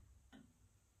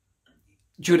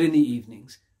 During the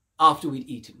evenings, after we'd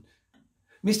eaten,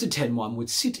 Mr. 10-1 would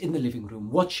sit in the living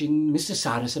room watching Mr.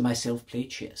 Cyrus and myself play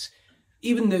chess,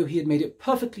 even though he had made it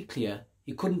perfectly clear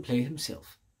he couldn't play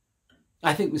himself.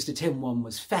 I think Mr. 10-1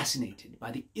 was fascinated by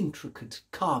the intricate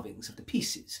carvings of the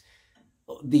pieces,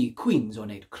 the queen's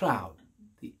ornate crown,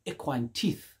 the equine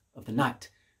teeth of the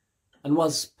knight, and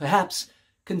was, perhaps,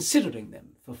 considering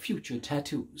them for future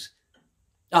tattoos.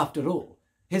 After all,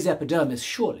 his epidermis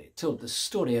surely told the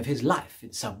story of his life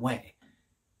in some way,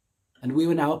 and we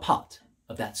were now a part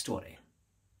of that story.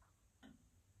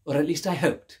 Or at least I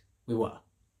hoped we were.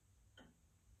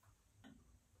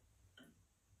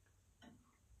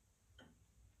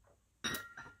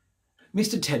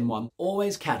 Mr. 10-1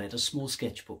 always carried a small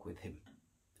sketchbook with him,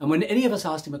 and when any of us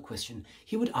asked him a question,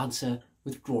 he would answer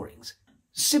with drawings,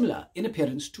 similar in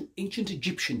appearance to ancient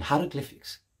Egyptian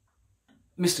hieroglyphics.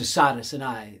 Mr. Cyrus and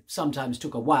I sometimes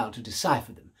took a while to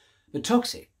decipher them, but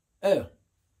Toxie, oh,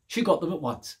 she got them at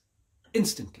once,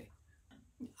 instantly.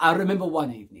 I remember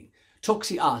one evening,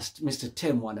 Toxie asked Mr.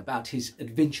 10-1 about his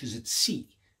adventures at sea.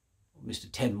 Mr.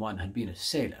 10-1 had been a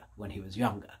sailor when he was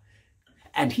younger,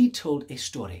 and he told a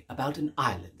story about an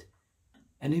island,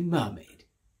 and a mermaid,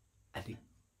 and a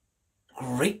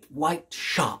great white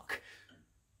shark.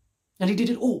 And he did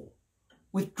it all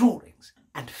with drawings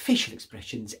and facial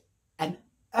expressions, and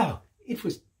oh, it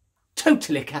was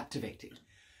totally captivating.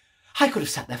 I could have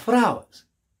sat there for hours.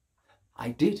 I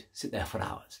did sit there for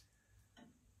hours.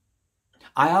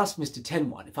 I asked Mr.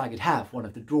 10-1 if I could have one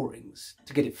of the drawings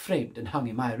to get it framed and hung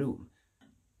in my room.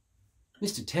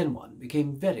 Mr. 10-1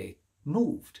 became very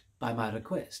moved by my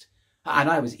request, and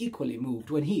I was equally moved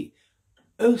when he,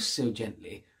 oh so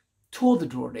gently, tore the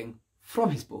drawing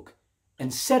from his book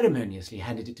and ceremoniously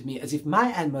handed it to me as if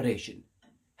my admiration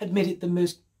had made it the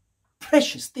most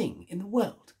precious thing in the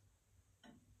world.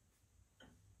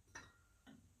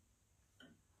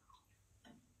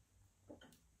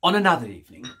 On another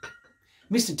evening,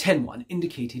 Mr. 10-1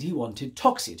 indicated he wanted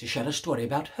Toxie to share a story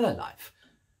about her life.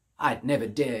 I'd never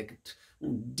dared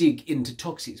dig into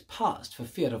Toxie's past for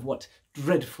fear of what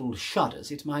dreadful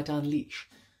shudders it might unleash.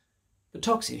 But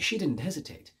Toxie, she didn't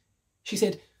hesitate. She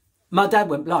said, "My dad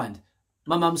went blind.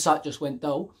 My mum's sight just went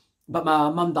dull, but my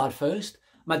mum died first.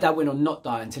 My dad went on not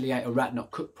dying until he ate a rat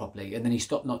not cooked properly, and then he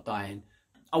stopped not dying.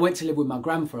 I went to live with my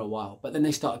gran for a while, but then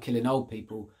they started killing old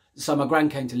people, so my gran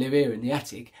came to live here in the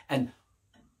attic, and..."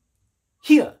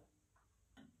 "Here?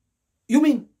 You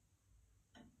mean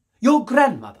your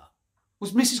grandmother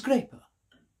was Mrs. Graper?"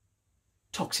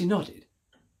 Toxie nodded.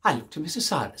 I looked at Mr.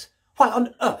 Cyrus. "Why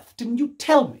on earth didn't you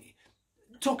tell me?"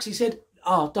 Toxie said,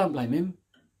 "Oh, don't blame him.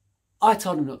 I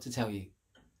told him not to tell you.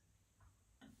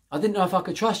 I didn't know if I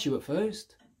could trust you at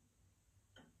first,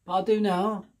 but I do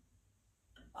now.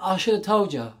 I should have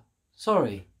told you.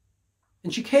 Sorry."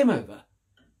 And she came over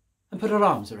and put her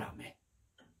arms around me.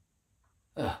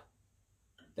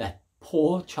 That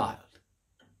poor child.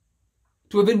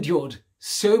 To have endured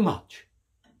so much,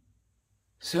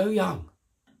 So young.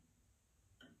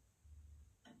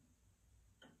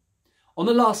 On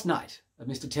the last night of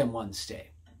Mr. Tem1's stay,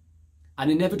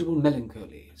 an inevitable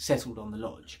melancholy settled on the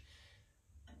lodge.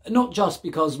 Not just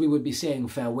because we would be saying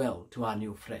farewell to our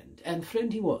new friend, and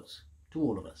friend he was to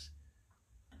all of us,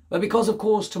 but because, of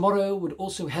course, tomorrow would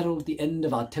also herald the end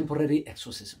of our temporary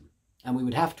exorcism, and we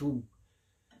would have to...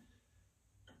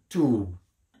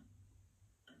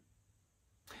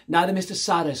 Neither Mr.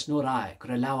 Cyrus nor I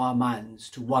could allow our minds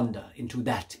to wander into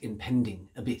that impending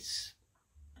abyss.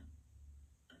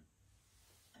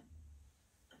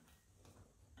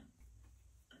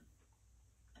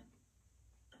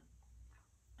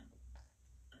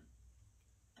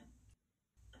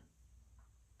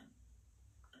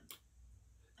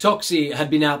 Toxie had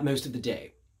been out most of the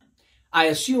day. I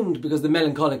assumed because the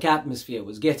melancholic atmosphere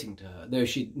was getting to her, though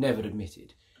she'd never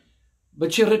admitted.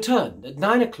 But she returned at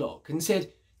 9 o'clock and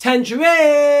said,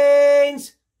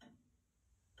 "Tangerines!"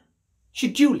 She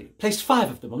duly placed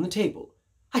 5 of them on the table.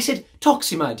 I said,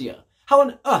 "Toxie, my dear, how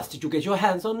on earth did you get your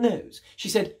hands on those?" She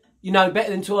said, "You know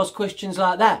better than to ask questions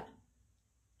like that."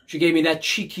 She gave me that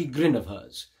cheeky grin of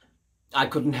hers. I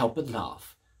couldn't help but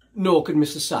laugh, nor could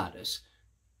Mr. Cyrus.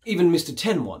 Even Mr.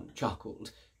 Ten1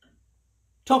 chuckled.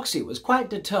 Toxie was quite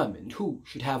determined who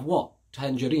should have what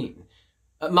tangerine.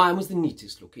 Mine was the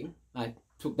neatest looking. I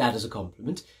took that as a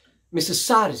compliment. Mr.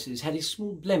 Cyrus's had a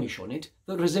small blemish on it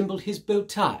that resembled his bow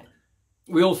tie.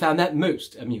 We all found that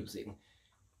most amusing.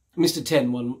 Mr.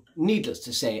 Ten1, needless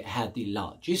to say, had the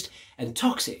largest, and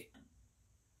Toxie,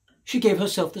 she gave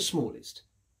herself the smallest.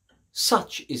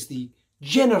 Such is the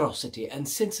generosity and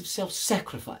sense of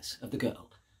self-sacrifice of the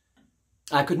girl.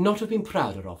 I could not have been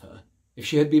prouder of her if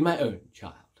she had been my own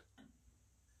child.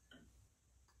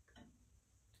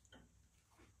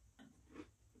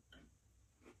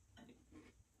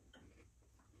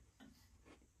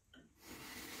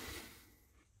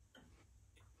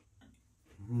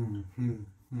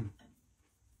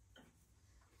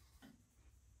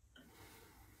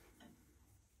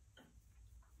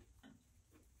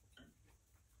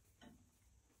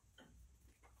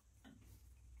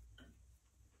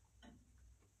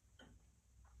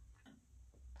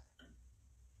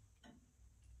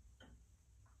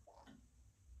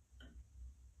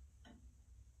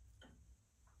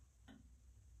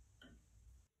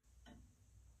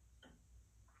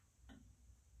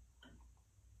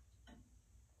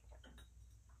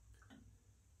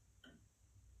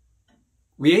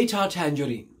 We ate our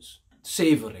tangerines,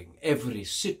 savouring every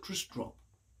citrus drop.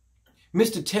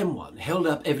 Mr. Tem1 held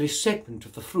up every segment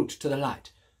of the fruit to the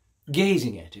light,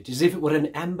 gazing at it as if it were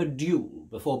an amber dew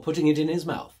before putting it in his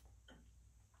mouth.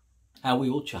 How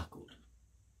we all chuckled.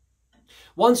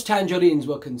 Once tangerines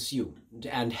were consumed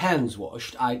and hands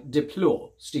washed, I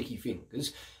deplore sticky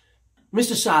fingers,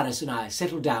 Mr. Cyrus and I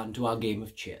settled down to our game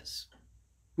of chess.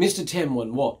 Mr.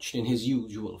 Tem1 watched in his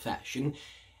usual fashion,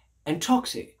 and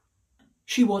Toxie,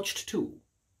 she watched too.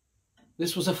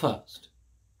 This was a first.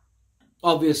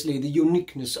 Obviously, the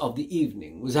uniqueness of the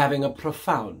evening was having a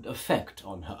profound effect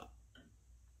on her.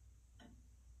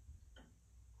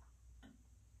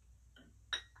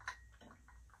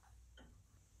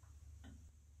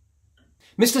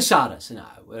 Mr. Cyrus and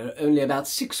I were only about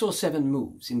 6 or 7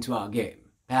 moves into our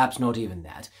game, perhaps not even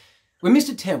that, when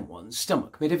Mr. Tem1's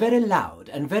stomach made a very loud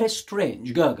and very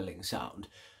strange gurgling sound.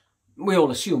 We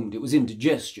all assumed it was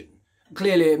indigestion.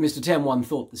 Clearly, Mr. Tem1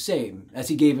 thought the same, as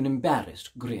he gave an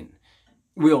embarrassed grin.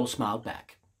 We all smiled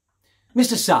back.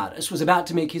 Mr. Cyrus was about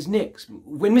to make his next move,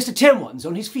 when Mr. Tem1's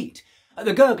on his feet.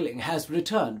 The gurgling has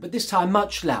returned, but this time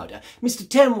much louder. Mr.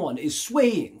 Tem1 is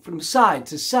swaying from side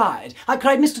to side. I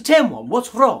cried, "Mr. Tem1,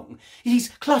 what's wrong?" He's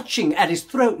clutching at his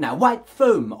throat now, white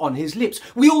foam on his lips.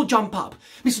 We all jump up.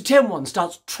 Mr. Tem1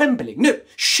 starts trembling, no,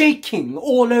 shaking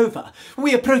all over.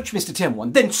 We approach Mr.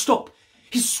 Tem1, then stop.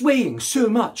 He's swaying so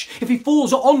much, if he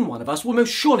falls on one of us, we'll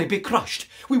most surely be crushed.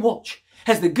 We watch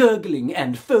as the gurgling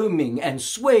and foaming and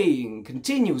swaying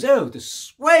continues. Oh, the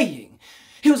swaying!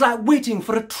 He was like waiting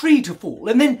for a tree to fall,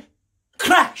 and then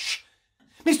crash!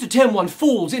 Mr. Tem1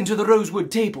 falls into the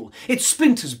rosewood table. It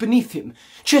splinters beneath him.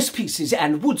 Chess pieces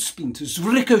and wood splinters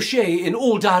ricochet in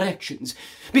all directions.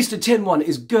 Mr. Tem1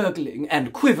 is gurgling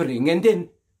and quivering, and then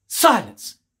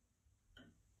silence!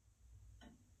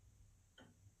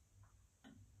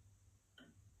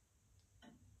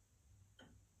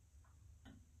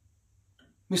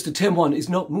 Mr. Tem1 is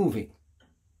not moving.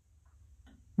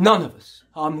 None of us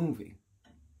are moving.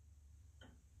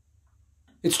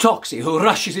 It's Toxie who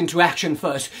rushes into action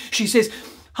first. She says,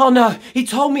 "Oh no, he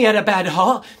told me he had a bad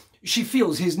heart." She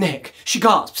feels his neck. She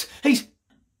gasps.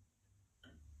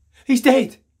 He's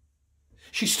dead.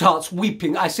 She starts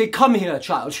weeping. I say, "Come here,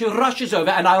 child." She rushes over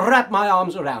and I wrap my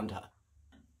arms around her.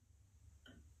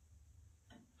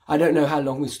 I don't know how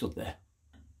long we stood there.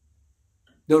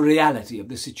 The reality of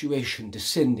the situation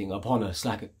descending upon us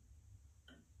like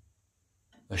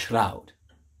a shroud.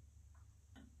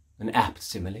 An apt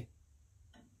simile.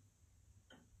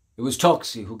 It was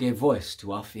Toxie who gave voice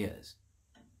to our fears.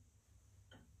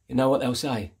 You know what they'll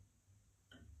say?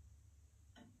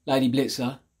 Lady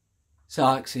Blitzer,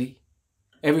 Sarksy,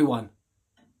 everyone.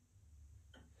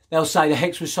 They'll say the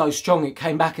hex was so strong it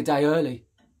came back a day early.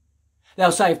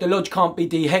 They'll say if the lodge can't be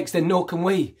de-hexed, then nor can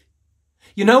we.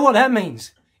 You know what that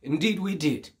means? Indeed we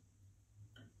did.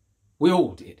 We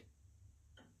all did.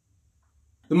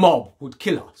 The mob would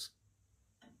kill us.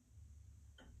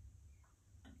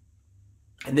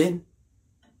 And then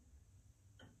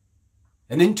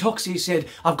Toxie said,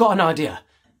 "I've got an idea."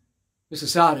 Mr.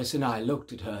 Sardis and I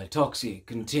looked at her. Toxie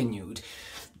continued,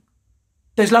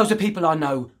 "There's loads of people I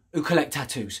know who collect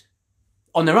tattoos.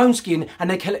 On their own skin, and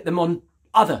they collect them on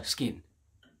other skin."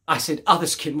 I said, "Other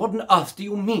skin? What on earth do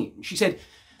you mean?" She said,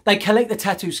 "They collect the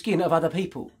tattoo skin of other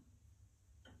people."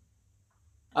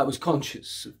 I was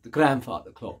conscious of the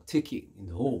grandfather clock ticking in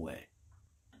the hallway.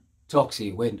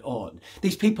 Toxie went on,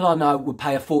 "These people I know would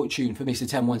pay a fortune for Mr.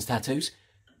 Tenwan's tattoos.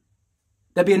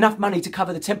 There'd be enough money to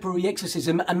cover the temporary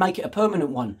exorcism and make it a permanent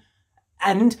one.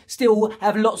 And still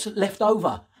have lots left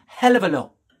over. Hell of a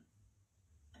lot."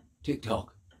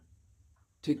 Tick-tock.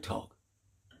 Tick-tock.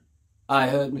 I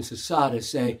heard Mrs. Sardis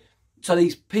say, "So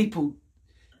these people,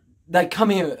 they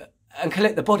come here and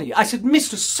collect the body." I said,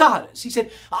 "Mr. Sardis," he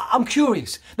said, "I'm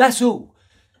curious, that's all."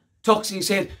 Toxie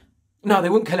said, "No, they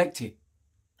wouldn't collect it.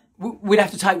 We'd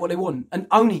have to take what they want, and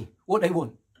only what they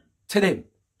want, to them."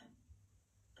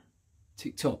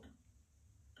 Tick-tock.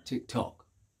 Tick-tock.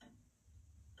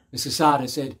 Mr.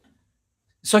 Sardis said,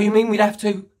 "So you mean we'd have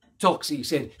to," Toxie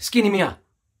said, "skin him here?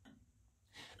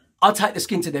 I'll take the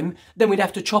skin to them, then we'd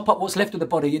have to chop up what's left of the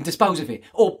body and dispose of it,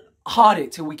 or hide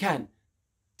it till we can."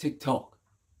 Tick-tock.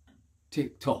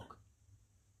 Tick-tock.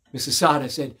 Mr.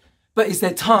 Sardis said, "But is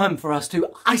there time for us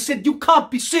to—" I said, "You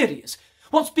can't be serious.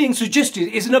 What's being suggested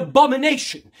is an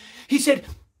abomination." He said,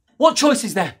 "What choice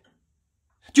is there?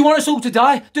 Do you want us all to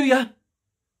die, do you?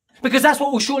 Because that's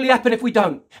what will surely happen if we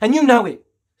don't, and you know it."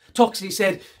 Toxie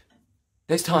said,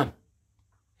 "There's time.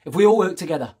 If we all work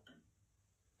together.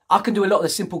 I can do a lot of the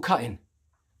simple cutting.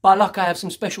 By luck I have some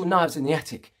special knives in the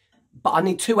attic, but I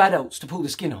need 2 adults to pull the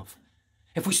skin off.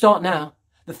 If we start now,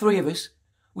 the 3 of us,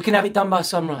 we can have it done by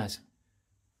sunrise.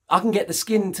 I can get the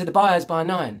skin to the buyers by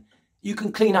 9. You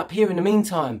can clean up here in the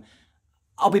meantime.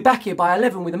 I'll be back here by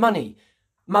 11 with the money.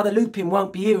 Mother Lupin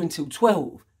won't be here until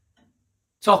 12.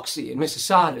 Toxie and Mr.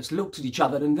 Sardis looked at each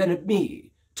other and then at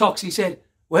me. Toxie said,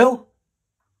 "Well?"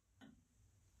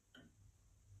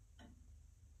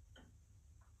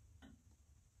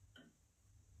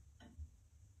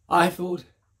 I thought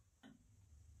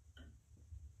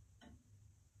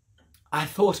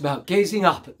about gazing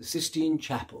up at the Sistine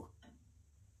Chapel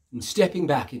and stepping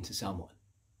back into someone,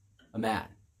 a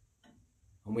man,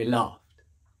 and we laughed,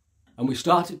 and we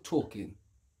started talking,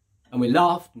 and we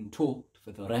laughed and talked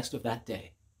for the rest of that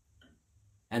day,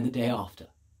 and the day after.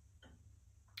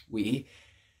 We,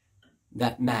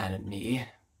 that man and me,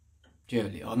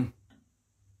 Jolyon,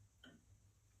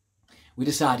 we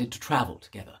decided to travel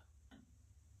together.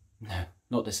 No,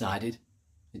 not decided.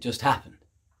 It just happened.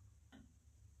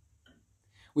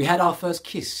 We had our first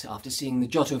kiss after seeing the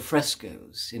Giotto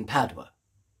frescoes in Padua.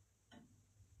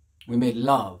 We made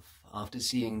love after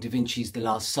seeing Da Vinci's The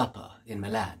Last Supper in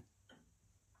Milan.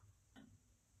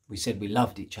 We said we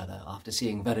loved each other after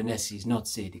seeing Veronesi's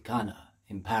Nozze di Cana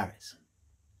in Paris.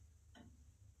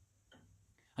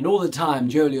 And all the time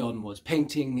Jolyon was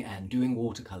painting and doing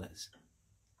watercolours.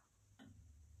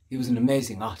 He was an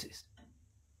amazing artist.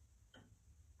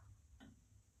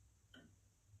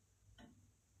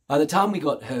 By the time we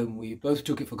got home, we both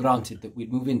took it for granted that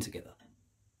we'd move in together.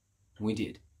 And we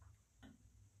did.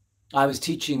 I was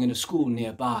teaching in a school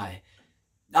nearby.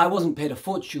 I wasn't paid a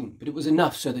fortune, but it was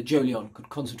enough so that Jolyon could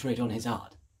concentrate on his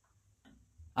art.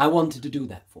 I wanted to do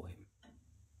that for him.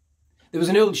 There was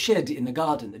an old shed in the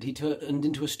garden that he turned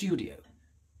into a studio.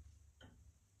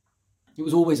 It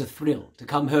was always a thrill to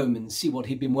come home and see what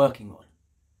he'd been working on.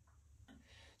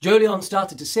 Jolyon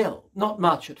started to sell, not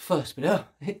much at first, but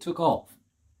it took off.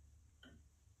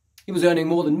 He was earning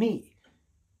more than me.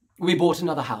 We bought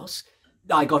another house.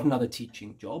 I got another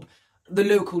teaching job. The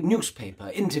local newspaper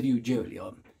interviewed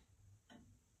Jolyon.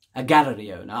 A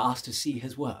gallery owner asked to see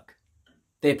his work.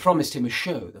 They promised him a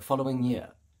show the following year.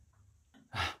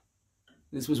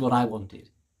 This was what I wanted.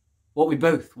 What we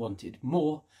both wanted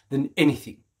more than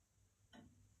anything.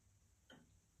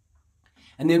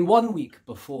 And then 1 week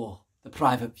before the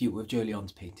private view of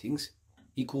Jolien's paintings,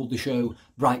 he called the show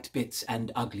Bright Bits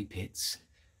and Ugly Bits.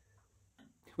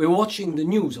 We were watching the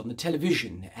news on the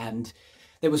television, and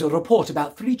there was a report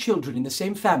about 3 children in the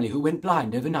same family who went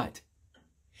blind overnight.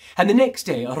 And the next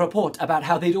day, a report about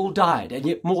how they'd all died, and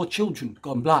yet more children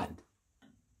gone blind.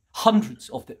 Hundreds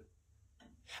of them.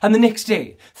 And the next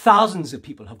day, thousands of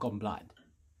people have gone blind,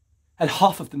 and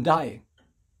half of them dying.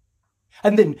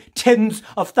 And then tens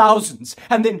of thousands,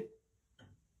 and then...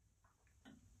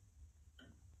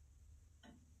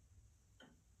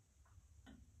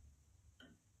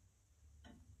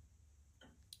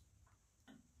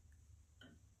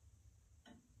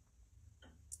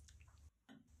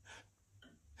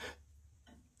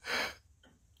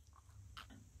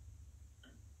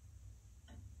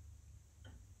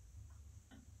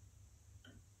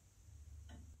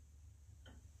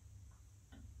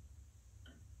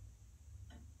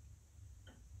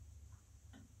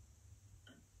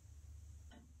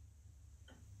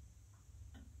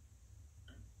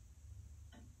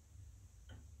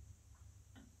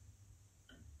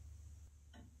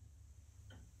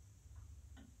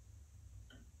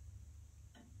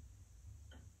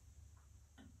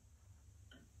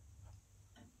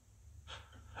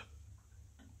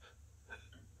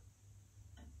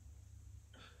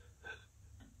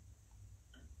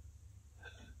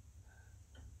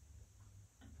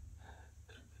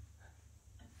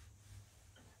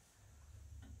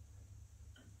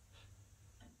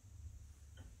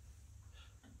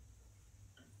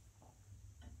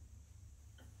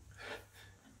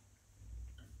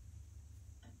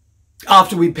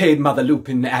 After we paid Mother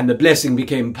Lupin and the blessing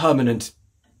became permanent,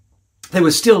 there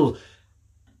was still,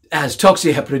 as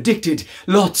Toxie had predicted,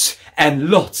 lots and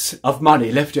lots of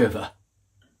money left over.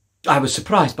 I was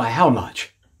surprised by how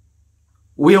much.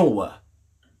 We all were.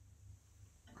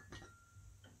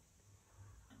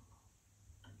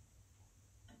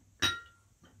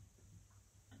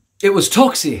 It was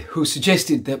Toxie who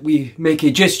suggested that we make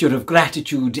a gesture of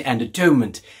gratitude and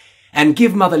atonement and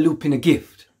give Mother Lupin a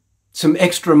gift. Some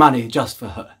extra money just for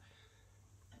her.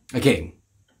 Again,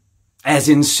 as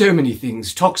in so many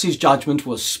things, Toxie's judgment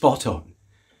was spot on.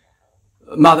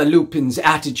 Mother Lupin's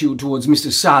attitude towards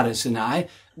Mr. Cyrus and I,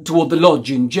 toward the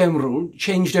lodge in general,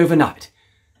 changed overnight.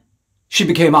 She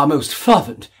became our most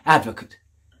fervent advocate.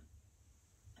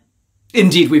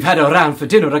 Indeed, we've had her round for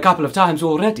dinner a couple of times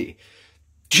already.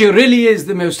 She really is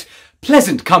the most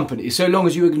pleasant company, so long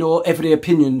as you ignore every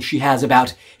opinion she has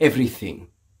about everything.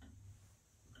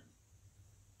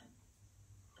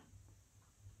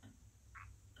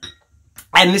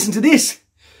 And listen to this.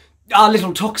 Our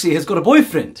little Toxie has got a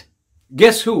boyfriend.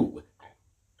 Guess who?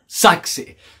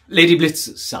 Sykesy, Lady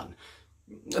Blitz's son.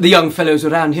 The young fellow's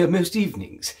around here most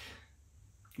evenings.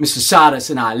 Mr. Cyrus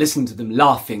and I listen to them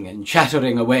laughing and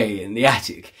chattering away in the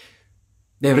attic.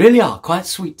 They really are quite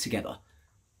sweet together.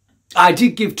 I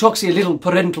did give Toxie a little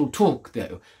parental talk,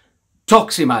 though.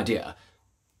 Toxie, my dear,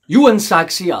 you and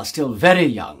Sykesy are still very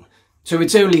young. So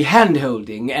it's only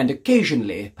hand-holding and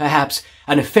occasionally, perhaps,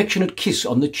 an affectionate kiss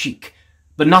on the cheek.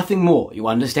 But nothing more, you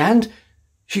understand?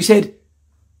 She said,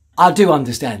 I do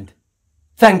understand.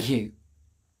 Thank you.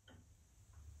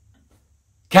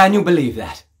 Can you believe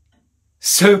that?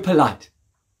 So polite.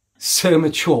 So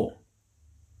mature.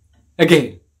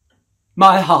 Again,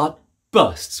 my heart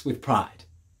bursts with pride.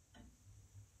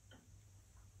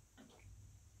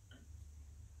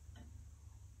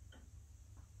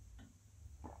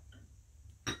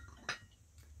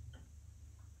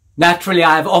 Naturally,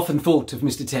 I have often thought of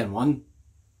Mr. Tenwan,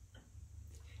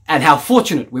 and how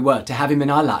fortunate we were to have him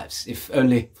in our lives, if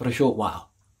only for a short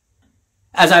while.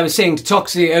 As I was saying to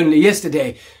Toxie only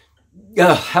yesterday,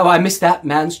 how I miss that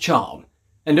man's charm,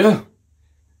 and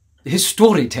his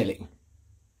storytelling,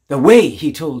 the way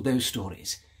he told those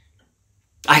stories.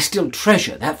 I still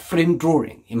treasure that framed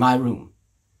drawing in my room.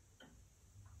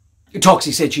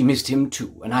 Toxie said she missed him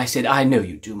too, and I said, I know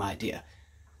you do, my dear.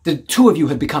 The two of you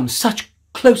had become such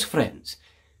close friends.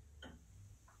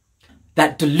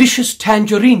 That delicious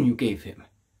tangerine you gave him,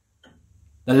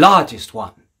 the largest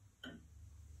one.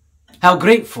 How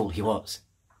grateful he was.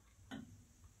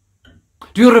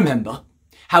 Do you remember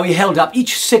how he held up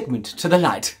each segment to the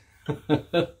light?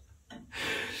 And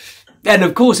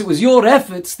of course it was your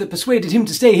efforts that persuaded him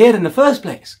to stay here in the first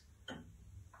place.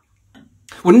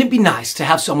 Wouldn't it be nice to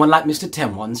have someone like Mr.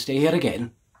 Tenwan stay here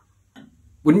again?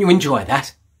 Wouldn't you enjoy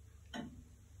that?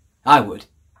 I would.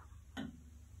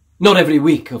 Not every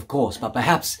week, of course, but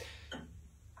perhaps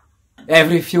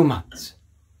every few months.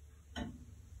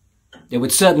 It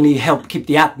would certainly help keep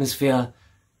the atmosphere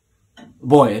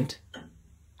buoyant.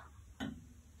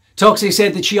 Toxie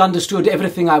said that she understood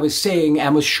everything I was saying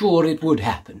and was sure it would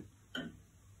happen.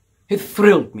 It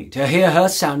thrilled me to hear her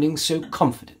sounding so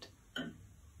confident.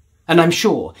 And I'm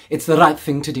sure it's the right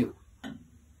thing to do.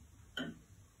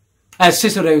 As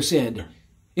Cicero said,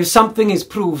 if something is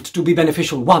proved to be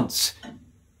beneficial once,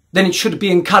 then it should be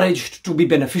encouraged to be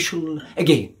beneficial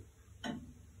again.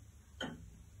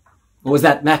 Or was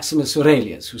that Maximus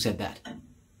Aurelius who said that?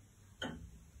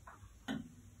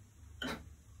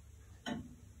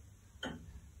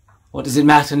 What does it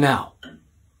matter now?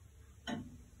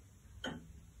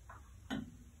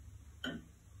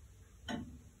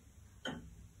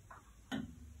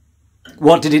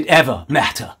 What did it ever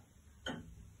matter?